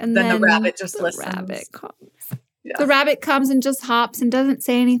 And then the rabbit just listens. Rabbit comes. Yeah. The rabbit comes and just hops and doesn't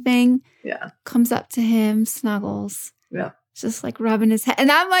say anything. Yeah. Comes up to him, snuggles. Yeah. Just like rubbing his head.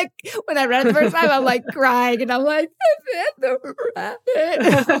 And I'm like, when I read it the first time, I'm like crying. And I'm like, the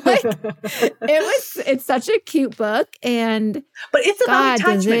rabbit. Like, it's such a cute book. But it's about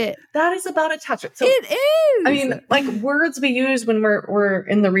attachment. That is about attachment. So it is. I mean, like, words we use when we're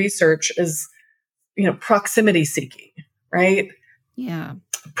in the research is, proximity seeking, right? Yeah.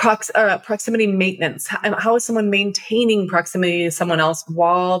 Proximity maintenance. How is someone maintaining proximity to someone else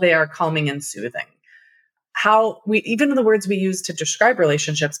while they are calming and soothing? Even the words we use to describe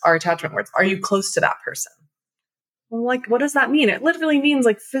relationships are attachment words. Are you close to that person? Well, like, what does that mean? It literally means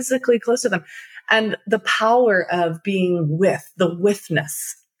like physically close to them. And the power of being with, the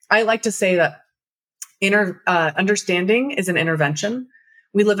withness. I like to say that understanding is an intervention.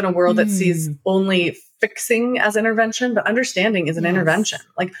 We live in a world that sees only fixing as intervention, but understanding is an intervention.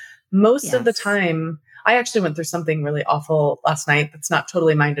 Like, most of the time, I actually went through something really awful last night that's not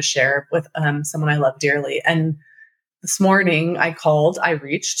totally mine to share with someone I love dearly. And this morning I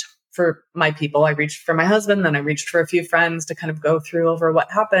reached for my people. I reached for my husband, then I reached for a few friends to kind of go through over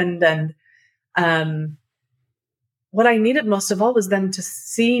what happened. And What I needed most of all was them to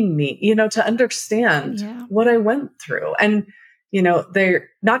see me, to understand what I went through. And, they're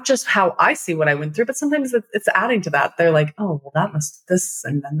not just how I see what I went through, but sometimes it's adding to that. They're like, oh, well, that must this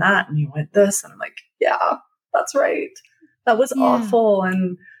and then that. And you went this. And I'm like, yeah, that's right. That was awful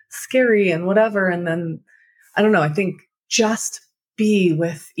and scary and whatever. And then, I don't know, I think just be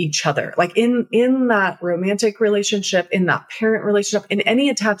with each other, like in that romantic relationship, in that parent relationship, in any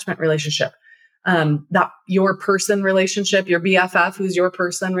attachment relationship, that your person relationship, your BFF, who's your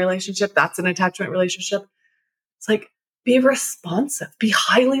person relationship, that's an attachment relationship. It's like, be responsive, be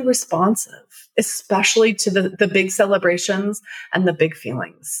highly responsive, especially to the big celebrations and the big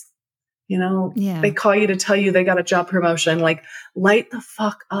feelings. They call you to tell you they got a job promotion, like light the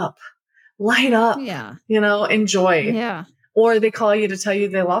fuck up, light up, enjoy. Yeah. Or they call you to tell you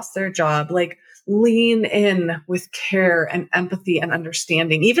they lost their job, like lean in with care and empathy and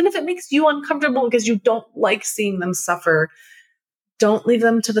understanding, even if it makes you uncomfortable because you don't like seeing them suffer. Don't leave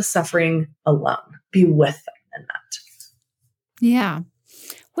them to the suffering alone. Be with them in that. Yeah.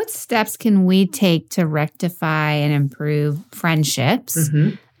 What steps can we take to rectify and improve friendships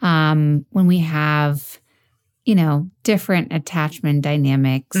when we have, different attachment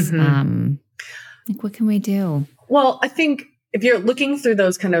dynamics? What can we do? Well, I think if you're looking through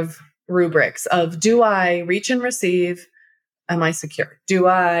those kind of rubrics of, do I reach and receive? Am I secure? Do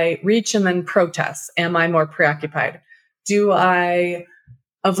I reach and then protest? Am I more preoccupied? Do I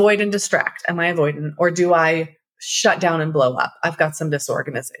avoid and distract? Am I avoidant? Or do I shut down and blow up? I've got some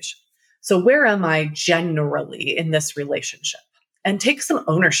disorganization. So where am I generally in this relationship? And take some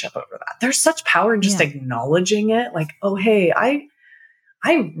ownership over that. There's such power in just acknowledging it. Like, oh, hey, I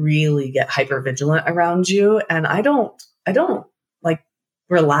really get hypervigilant around you. And I don't like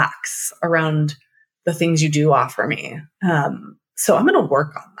relax around the things you do offer me. So I'm going to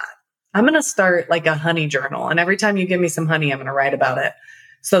work on that. I'm going to start like a honey journal. And every time you give me some honey, I'm going to write about it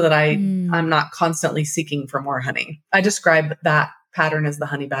so that I'm not constantly seeking for more honey. I describe that pattern as the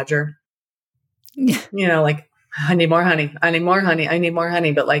honey badger. Like, I need more honey. I need more honey. I need more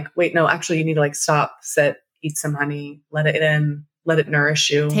honey. But like, wait, no, actually you need to like stop, sit, eat some honey, let it in, let it nourish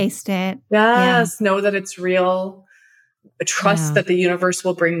you. Taste it. Yes. Yeah. Know that it's real. Trust that the universe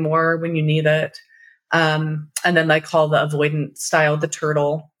will bring more when you need it. And then I call the avoidant style the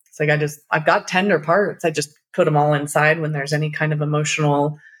turtle. It's like, I've got tender parts. I just put them all inside when there's any kind of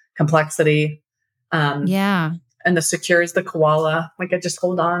emotional complexity. And the secure is the koala. Like I just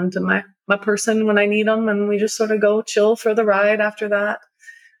hold on to my person when I need them, and we just sort of go chill for the ride after that.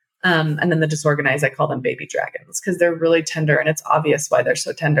 And then the disorganized, I call them baby dragons because they're really tender, and it's obvious why they're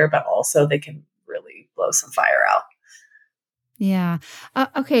so tender, but also they can really blow some fire out. Yeah.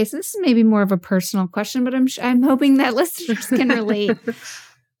 Okay. So this is maybe more of a personal question, but I'm hoping that listeners can relate.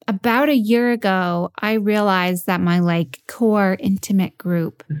 About a year ago, I realized that my core intimate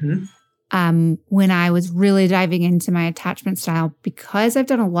group, when I was really diving into my attachment style, because I've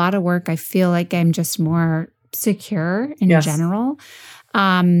done a lot of work, I feel like I'm just more secure in general.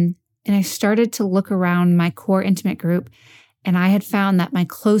 And I started to look around my core intimate group, and I had found that my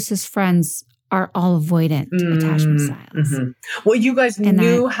closest friends are all avoidant attachment styles. Well, you guys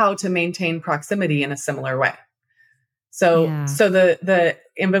knew how to maintain proximity in a similar way. So the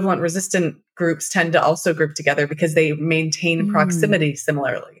ambivalent resistant groups tend to also group together because they maintain proximity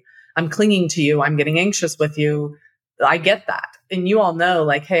similarly. I'm clinging to you. I'm getting anxious with you. I get that. And you all know,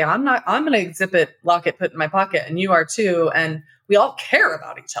 like, hey, I'm going to zip it, lock it, put it in my pocket. And you are too. And we all care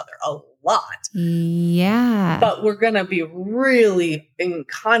about each other a lot. Yeah. But we're going to be really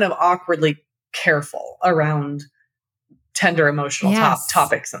kind of awkwardly careful around tender emotional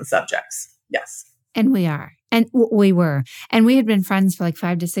topics and subjects. Yes. And we are. And we were. And we had been friends for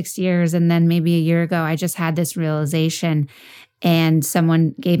 5 to 6 years. And then maybe a year ago, I just had this realization, and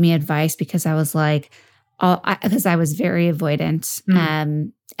someone gave me advice because I was because I was very avoidant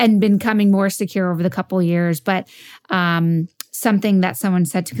and been becoming more secure over the couple of years. But something that someone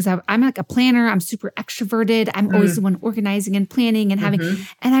said, because I'm like a planner, I'm super extroverted. I'm always the one organizing and planning and having,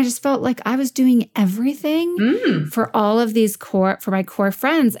 and I just felt like I was doing everything for all of these for my core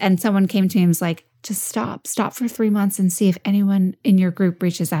friends. And someone came to me and was like, just stop for 3 months and see if anyone in your group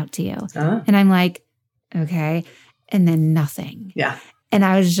reaches out to you. And I'm like, okay. And then nothing. Yeah. And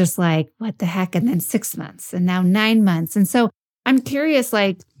I was just like, what the heck? And then 6 months and now 9 months. And so I'm curious,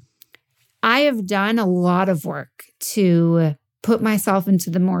 I have done a lot of work to put myself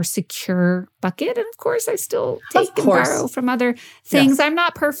into the more secure bucket. And of course, I still take and borrow from other things. Yes. I'm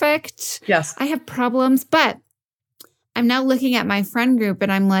not perfect. Yes. I have problems, but I'm now looking at my friend group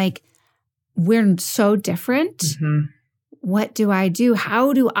and I'm like, we're so different. What do I do?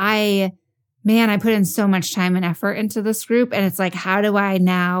 How do I man, I put in so much time and effort into this group. And it's like, how do I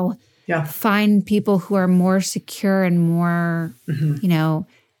now find people who are more secure and more, you know,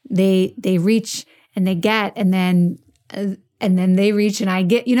 they reach and they get, and then they reach and I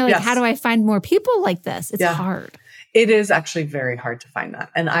get, you know, like, how do I find more people like this? It's hard. It is actually very hard to find that.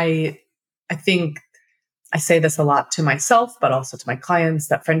 And I think I say this a lot to myself, but also to my clients,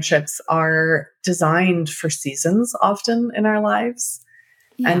 that friendships are designed for seasons often in our lives.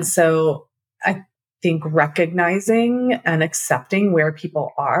 Yeah. And so I think recognizing and accepting where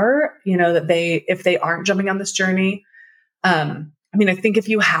people are, you know, that if they aren't jumping on this journey, I mean, I think if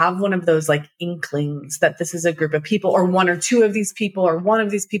you have one of those like inklings that this is a group of people, or one or two of these people, or one of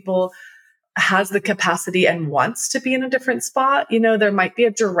these people has the capacity and wants to be in a different spot, you know, there might be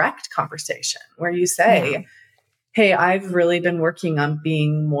a direct conversation where you say, hey, I've really been working on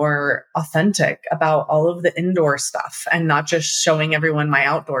being more authentic about all of the indoor stuff and not just showing everyone my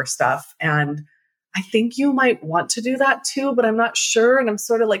outdoor stuff. And I think you might want to do that too, but I'm not sure. And I'm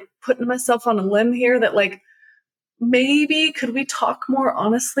sort of like putting myself on a limb here that like, maybe could we talk more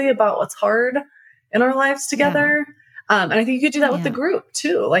honestly about what's hard in our lives together? And I think you could do that with the group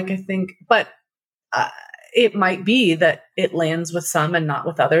too. Like, I think, but it might be that it lands with some and not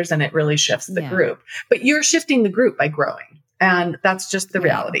with others, and it really shifts the group. But you're shifting the group by growing. And that's just the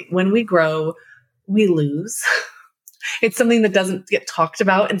reality. When we grow, we lose. It's something that doesn't get talked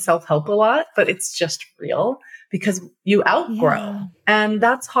about in self-help a lot, but it's just real because you outgrow. And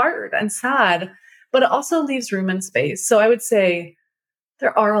that's hard and sad, but it also leaves room and space. So I would say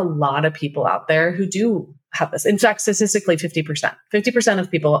there are a lot of people out there who do have this. In fact, statistically, 50%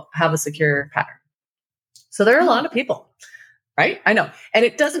 of people have a secure pattern. So there are a lot of people, right? I know. And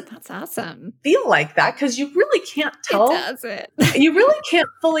it doesn't That's awesome. feel like that because you really can't tell. It doesn't. You really can't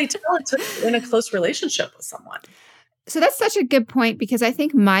fully tell until you're in a close relationship with someone. So that's such a good point, because I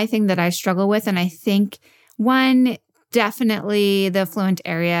think my thing that I struggle with, and I think one, definitely the affluent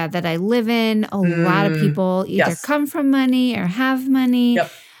area that I live in, a lot of people either come from money or have money,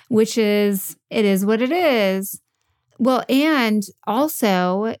 which is, it is what it is. Well, and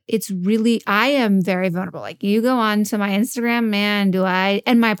also it's really, I am very vulnerable. Like, you go on to my Instagram, man,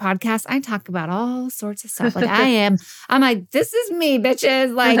 and my podcast, I talk about all sorts of stuff. Like I'm like, this is me,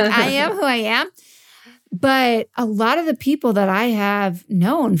 bitches. Like, I am who I am. But a lot of the people that I have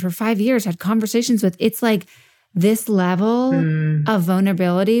known for 5 years, had conversations with, it's like this level of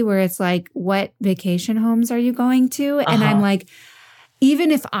vulnerability where it's like, what vacation homes are you going to? And I'm like,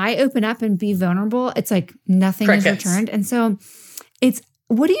 even if I open up and be vulnerable, it's like nothing is returned. And so it's,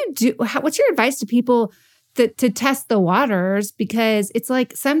 what do you do? What's your advice to people to test the waters? Because it's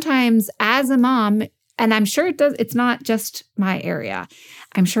like sometimes as a mom, and I'm sure it's not just my area.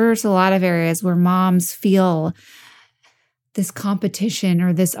 I'm sure it's a lot of areas where moms feel this competition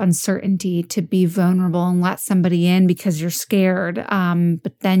or this uncertainty to be vulnerable and let somebody in because you're scared.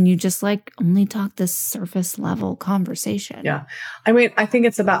 But then you just like only talk this surface level conversation. Yeah. I mean, I think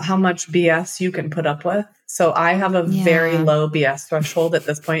it's about how much BS you can put up with. So I have a very low BS threshold at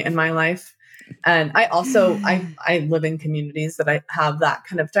this point in my life. And I also, I live in communities that I have that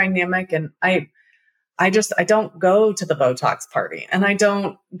kind of dynamic. And I don't go to the Botox party, and I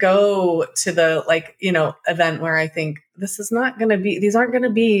don't go to the event where I think these aren't going to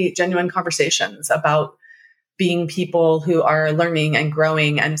be genuine conversations about being people who are learning and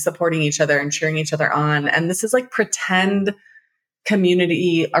growing and supporting each other and cheering each other on. And this is like pretend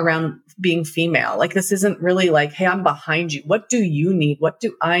community around being female. Like, this isn't really like, hey, I'm behind you. What do you need? What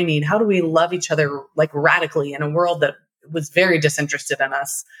do I need? How do we love each other like radically in a world that was very disinterested in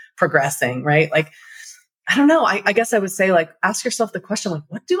us progressing, right? Like, I don't know. I guess I would say, like, ask yourself the question, like,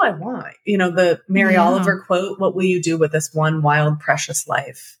 what do I want? You know, the Mary Oliver quote, what will you do with this one wild, precious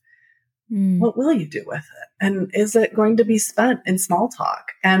life? What will you do with it? And is it going to be spent in small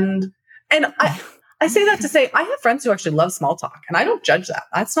talk? And I say that to say, I have friends who actually love small talk, and I don't judge that.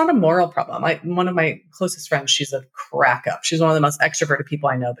 That's not a moral problem. One of my closest friends, she's a crack up. She's one of the most extroverted people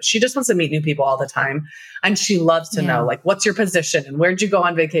I know, but she just wants to meet new people all the time. And she loves to know, like, what's your position and where'd you go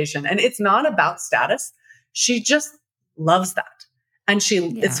on vacation? And it's not about status. She just loves that. And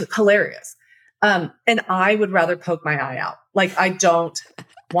it's hilarious. And I would rather poke my eye out. Like, I don't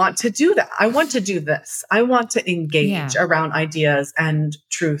want to do that. I want to do this. I want to engage around ideas and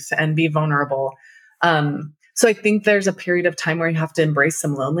truth and be vulnerable. So I think there's a period of time where you have to embrace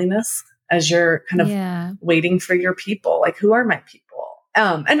some loneliness as you're kind of waiting for your people. Like, who are my people?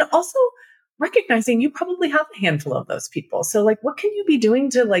 And also recognizing you probably have a handful of those people. So, like, what can you be doing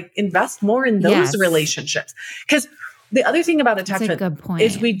to like invest more in those relationships? Because The other thing about attachment good point.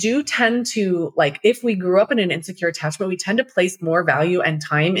 is we do tend to, like, if we grew up in an insecure attachment, we tend to place more value and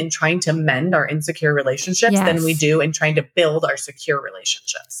time in trying to mend our insecure relationships than we do in trying to build our secure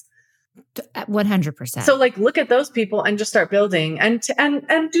relationships. 100%. So like, look at those people and just start building and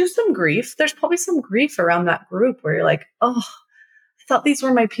do some grief. There's probably some grief around that group where you're like, oh, I thought these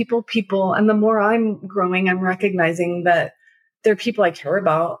were my people. And the more I'm growing, I'm recognizing that they're people I care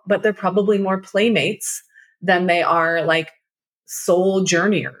about, but they're probably more playmates than they are like soul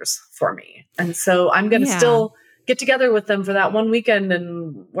journeyers for me. And so I'm going to still get together with them for that one weekend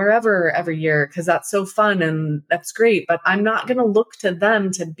and wherever every year, because that's so fun and that's great. But I'm not going to look to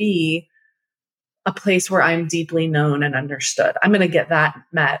them to be a place where I'm deeply known and understood. I'm going to get that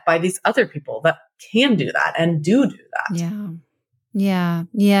met by these other people that can do that and do that. Yeah. Yeah.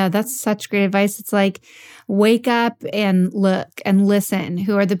 Yeah. That's such great advice. It's like, wake up and look and listen.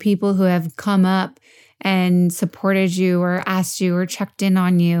 Who are the people who have come up and supported you or asked you or checked in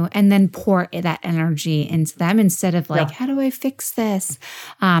on you, and then pour that energy into them instead of like, how do I fix this?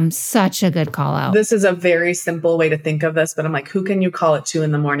 Such a good call out. This is a very simple way to think of this, but I'm like, who can you call at 2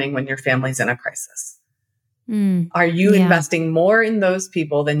 a.m. when your family's in a crisis? Are you investing more in those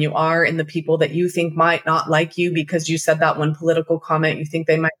people than you are in the people that you think might not like you because you said that one political comment you think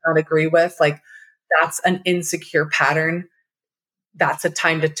they might not agree with? Like, that's an insecure pattern. That's a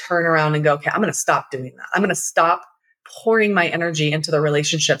time to turn around and go, okay, I'm going to stop doing that. I'm going to stop pouring my energy into the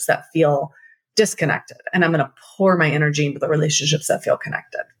relationships that feel disconnected. And I'm going to pour my energy into the relationships that feel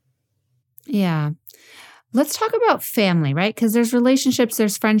connected. Yeah. Let's talk about family, right? Because there's relationships,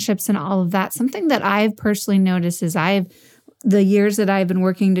 there's friendships and all of that. Something that I've personally noticed is the years that I've been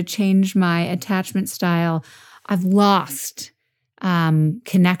working to change my attachment style, I've lost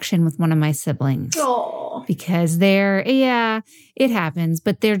connection with one of my siblings. Oh. Because it happens,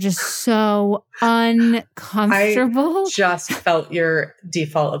 but they're just so uncomfortable. I just felt your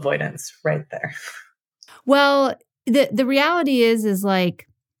default avoidance right there. Well, the reality is like,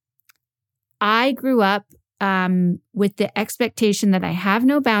 I grew up with the expectation that I have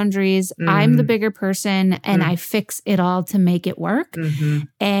no boundaries. I'm the bigger person and I fix it all to make it work.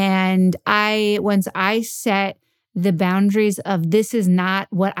 And once I set the boundaries of this is not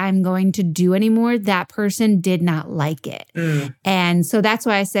what I'm going to do anymore, that person did not like it. And so that's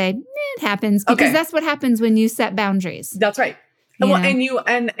why I say it happens, because that's what happens when you set boundaries. That's right. Well,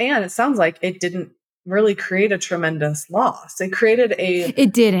 and it sounds like it didn't really create a tremendous loss. It created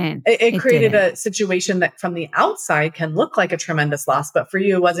It created a situation that from the outside can look like a tremendous loss, but for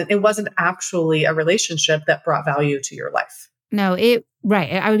you it wasn't actually a relationship that brought value to your life. No,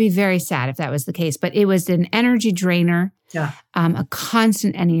 I would be very sad if that was the case, but it was an energy drainer, a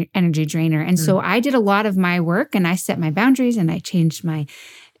constant energy drainer. And so I did a lot of my work and I set my boundaries and I changed my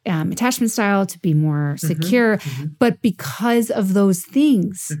attachment style to be more secure. But because of those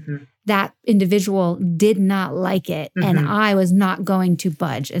things, that individual did not like it and I was not going to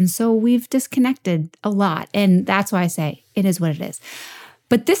budge. And so we've disconnected a lot. And that's why I say it is what it is.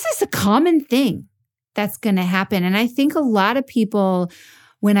 But this is a common thing that's going to happen. And I think a lot of people,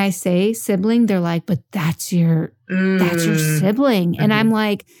 when I say sibling, they're like, but that's your sibling. And I'm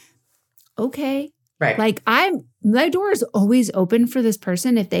like, okay. Right. Like my door is always open for this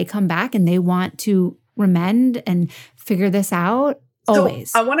person if they come back and they want to remend and figure this out.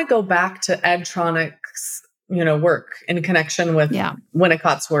 Always. So I want to go back to Ed Tronick's, work in connection with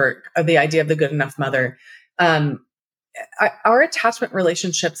Winnicott's work, the idea of the good enough mother. Our attachment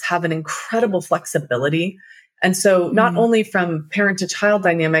relationships have an incredible flexibility. And so not only from parent to child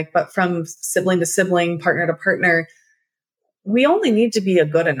dynamic, but from sibling to sibling, partner to partner, we only need to be a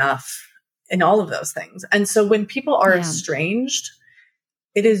good enough in all of those things. And so when people are estranged,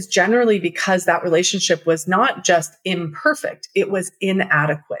 it is generally because that relationship was not just imperfect, it was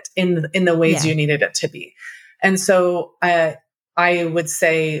inadequate in the ways you needed it to be. And so I would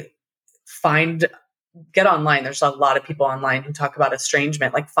say get online. There's a lot of people online who talk about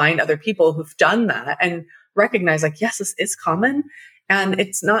estrangement, like find other people who've done that and recognize like, yes, this is common. And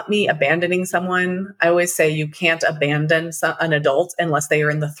it's not me abandoning someone. I always say you can't abandon an adult unless they are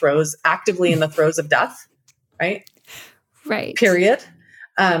actively in the throes of death. Right. Right. Period.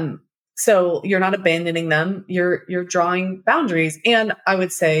 So you're not abandoning them. You're drawing boundaries. And I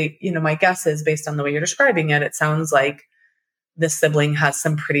would say, my guess is based on the way you're describing it, it sounds like this sibling has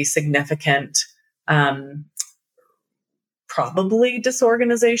some pretty significant, probably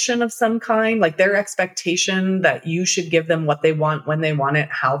disorganization of some kind, like their expectation that you should give them what they want, when they want it,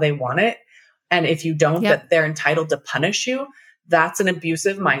 how they want it. And if you don't, that they're entitled to punish you. That's an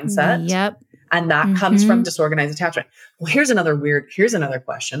abusive mindset. Yep. And that comes from disorganized attachment. Well, here's another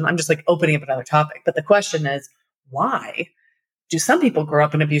question. I'm just like opening up another topic. But the question is, why do some people grow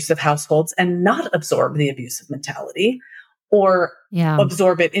up in abusive households and not absorb the abusive mentality or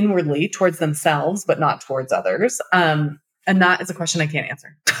absorb it inwardly towards themselves, but not towards others? And that is a question I can't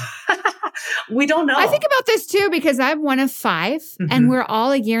answer. We don't know. I think about this too, because I'm one of 5 and we're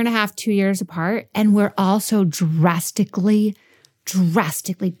all a year and a half, 2 years apart. And we're all so drastically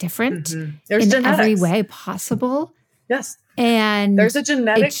different in genetics. Every way possible. Yes. And there's a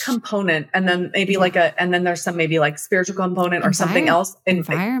genetic component, and then maybe and then there's some maybe like spiritual component or something else.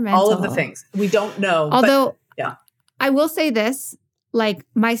 Environmental. All of the things. We don't know. Although, I will say this, like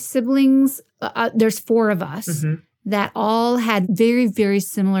my siblings, there's 4 of us that all had very, very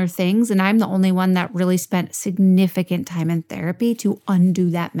similar things. And I'm the only one that really spent significant time in therapy to undo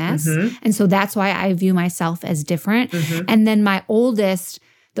that mess. And so that's why I view myself as different. And then my oldest,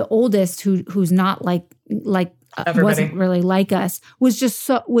 the oldest who's not like wasn't really like us, was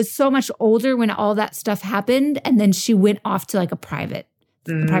so much older when all that stuff happened. And then she went off to like a private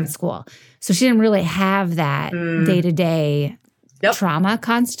school. So she didn't really have that day-to-day trauma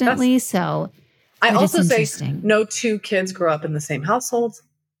constantly. So I also say no 2 kids grow up in the same household,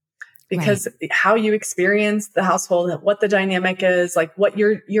 because how you experience the household, what the dynamic is, like what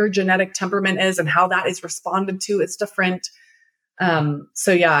your genetic temperament is and how that is responded to, it's different.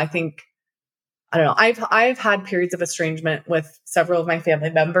 So yeah, I think, I don't know. I've had periods of estrangement with several of my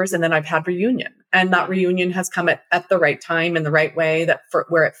family members, and then I've had reunion, and that reunion has come at the right time in the right way,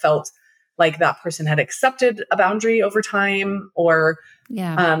 where it felt like that person had accepted a boundary over time, or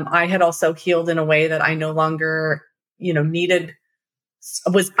I had also healed in a way that I no longer, I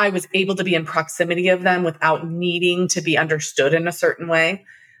was able to be in proximity of them without needing to be understood in a certain way,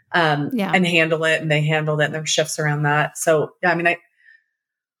 and handle it. And they handled it, and there were shifts around that. So yeah, I mean,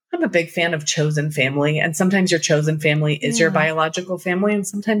 I'm a big fan of chosen family, and sometimes your chosen family is your biological family, and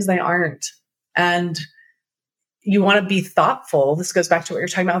sometimes they aren't. And you want to be thoughtful. This goes back to what you're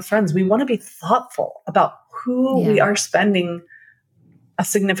talking about with friends. We want to be thoughtful about who we are spending a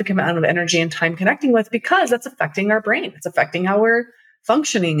significant amount of energy and time connecting with, because that's affecting our brain. It's affecting how we're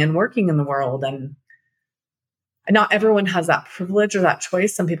functioning and working in the world. And not everyone has that privilege or that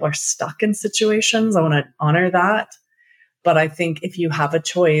choice. Some people are stuck in situations. I want to honor that. But I think if you have a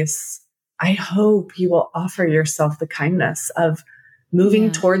choice, I hope you will offer yourself the kindness of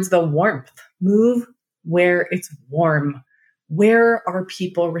moving towards the warmth. Move where it's warm. Where are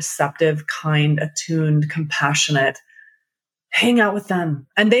people receptive, kind, attuned, compassionate? Hang out with them.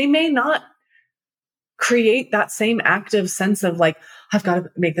 And they may not create that same active sense of like, I've got to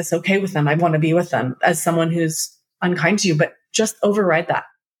make this okay with them. I want to be with them, as someone who's unkind to you, but just override that.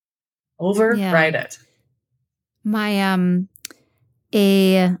 Override it. My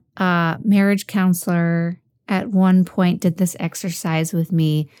marriage counselor at one point did this exercise with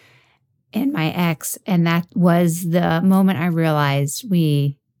me and my ex, and that was the moment I realized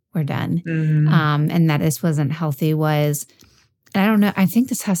we were done, and that this wasn't healthy. I don't know, I think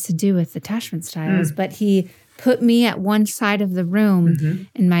this has to do with attachment styles, but he put me at one side of the room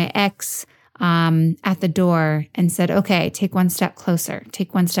and my ex at the door and said, okay, take one step closer,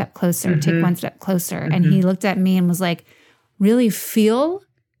 take one step closer, take one step closer. And he looked at me and was like, really feel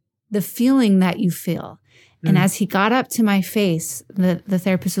the feeling that you feel. And as he got up to my face, the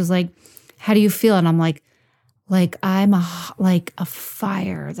therapist was like, how do you feel? And I'm like I'm a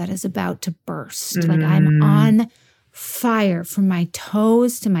fire that is about to burst. Like I'm on fire from my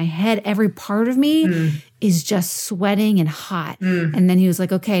toes to my head. Every part of me is just sweating and hot. And then he was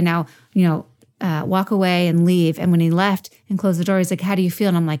like, okay, now, walk away and leave. And when he left and closed the door, he's like, how do you feel?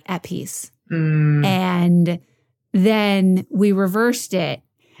 And I'm like, at peace. And then we reversed it.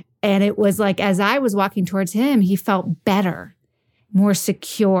 And it was like, as I was walking towards him, he felt better, more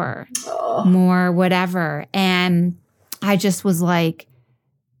secure, more whatever. And I just was like,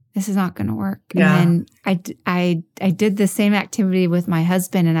 this is not going to work. Yeah. And then I did the same activity with my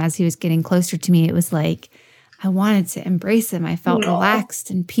husband. And as he was getting closer to me, it was like, I wanted to embrace him. I felt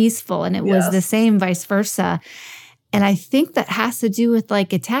relaxed and peaceful. And it was the same vice versa. And I think that has to do with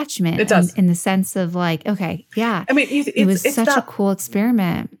like attachment. It does. In the sense of like, okay, yeah. I mean, it was such a cool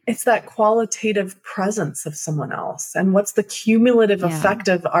experiment. It's that qualitative presence of someone else. And what's the cumulative effect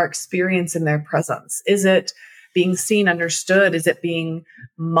of our experience in their presence? Is it being seen, understood? Is it being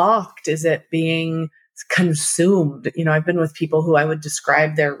mocked? Is it being consumed? I've been with people who I would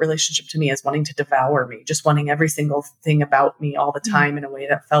describe their relationship to me as wanting to devour me, just wanting every single thing about me all the time in a way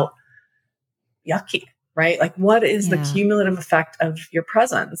that felt yucky. Right? Like, what is the cumulative effect of your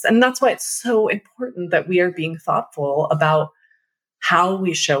presence? And that's why it's so important that we are being thoughtful about how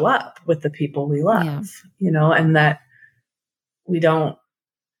we show up with the people we love, and that we don't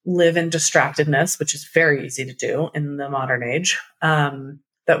live in distractedness, which is very easy to do in the modern age,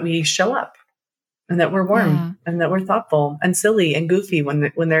 that we show up and that we're warm and that we're thoughtful and silly and goofy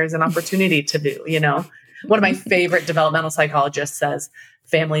when there's an opportunity to do, One of my favorite developmental psychologists says,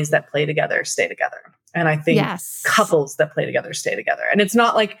 families that play together stay together. And I think couples that play together stay together. And it's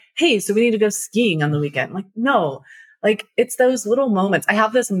not like, hey, so we need to go skiing on the weekend. Like, no, like it's those little moments. I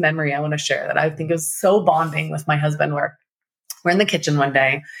have this memory I want to share that I think is so bonding with my husband, where we're in the kitchen one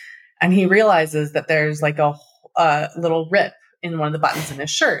day and he realizes that there's like a little rip in one of the buttons in his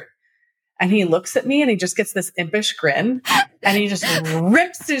shirt. And he looks at me and he just gets this impish grin and he just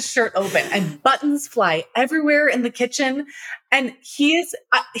rips his shirt open and buttons fly everywhere in the kitchen. And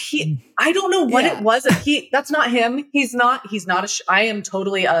I don't know what it was. That's not him. I am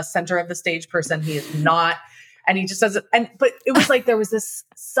totally a center of the stage person. He is not. And he just doesn't. But it was like, there was this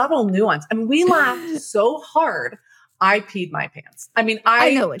subtle nuance. I mean, we laughed so hard. I peed my pants. I mean,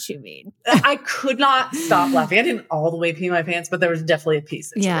 I know what you mean. I could not stop laughing. I didn't all the way pee my pants, but there was definitely a pee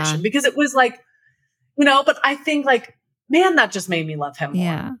situation because it was like, but I think like, man, that just made me love him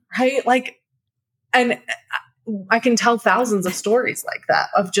more. Right. Like, and I can tell thousands of stories like that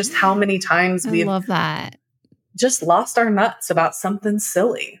of just how many times we love that. Just lost our nuts about something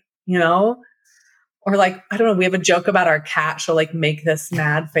silly, Or like, I don't know, we have a joke about our cat. She'll like make this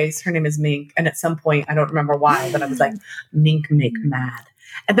mad face. Her name is Mink. And at some point, I don't remember why, but I was like, Mink make mad.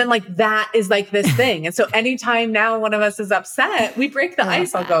 And then like, that is like this thing. And so anytime now one of us is upset, we break the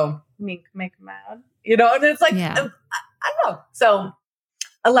ice. I'll go, Mink make mad, and it's like, I don't know. So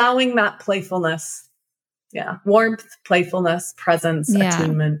allowing that playfulness, warmth, playfulness, presence,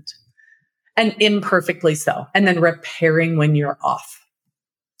 attunement, and imperfectly so. And then repairing when you're off.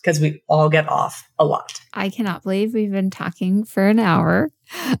 Because we all get off a lot. I cannot believe we've been talking for an hour.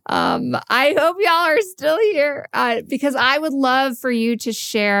 I hope y'all are still here because I would love for you to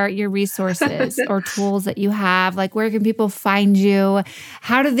share your resources or tools that you have. Like, where can people find you?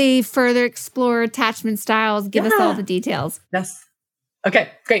 How do they further explore attachment styles? Give us all the details. Yes. Okay,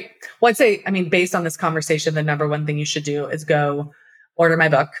 great. Well, I'd say, based on this conversation, the number one thing you should do is go order my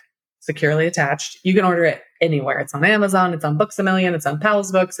book, Securely Attached. You can order it anywhere. It's on Amazon. It's on Books A Million. It's on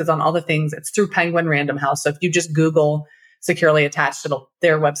Pals Books. It's on all the things. It's through Penguin Random House. So if you just Google Securely Attached,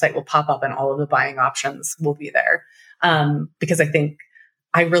 their website will pop up and all of the buying options will be there. Because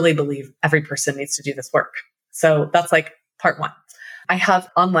I really believe every person needs to do this work. So that's like part one. I have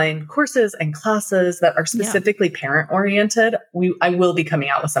online courses and classes that are specifically parent oriented. I will be coming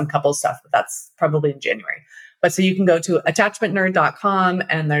out with some couple stuff, but that's probably in January. But so you can go to attachmentnerd.com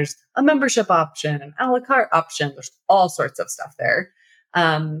and there's a membership option, an a la carte option. There's all sorts of stuff there.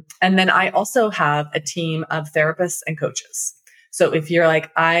 And then I also have a team of therapists and coaches. So if you're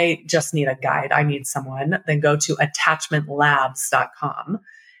like, I just need a guide, I need someone, then go to attachmentlabs.com.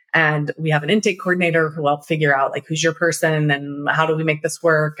 And we have an intake coordinator who will help figure out like, who's your person and how do we make this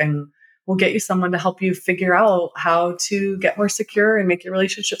work? And we'll get you someone to help you figure out how to get more secure and make your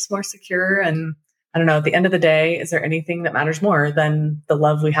relationships more secure. And I don't know, at the end of the day, is there anything that matters more than the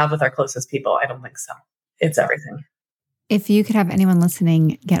love we have with our closest people? I don't think so. It's everything. If you could have anyone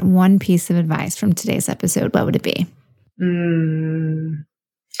listening get one piece of advice from today's episode, what would it be? No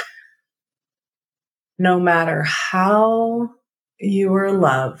matter how you were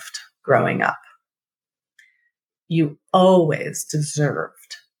loved growing up, you always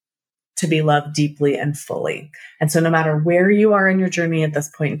deserved to be loved deeply and fully. And so no matter where you are in your journey at this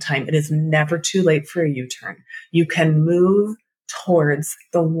point in time, it is never too late for a U-turn. You can move towards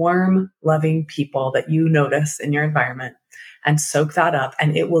the warm, loving people that you notice in your environment and soak that up,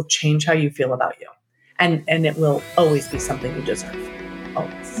 and it will change how you feel about you. And it will always be something you deserve.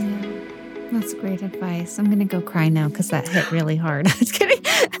 Always. Yeah, that's great advice. I'm going to go cry now because that hit really hard. I'm just kidding.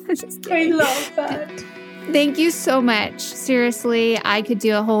 I love that. Thank you so much. Seriously, I could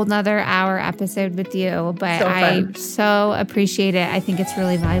do a whole nother hour episode with you, but I so appreciate it. I think it's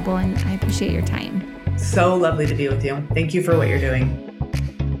really valuable and I appreciate your time. So lovely to be with you. Thank you for what you're doing.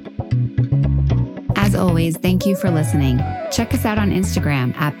 As always, thank you for listening. Check us out on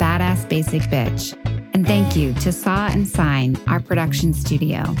Instagram at Badass Basic Bitch. And thank you to Saw and Sign, our production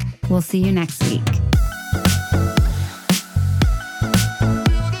studio. We'll see you next week.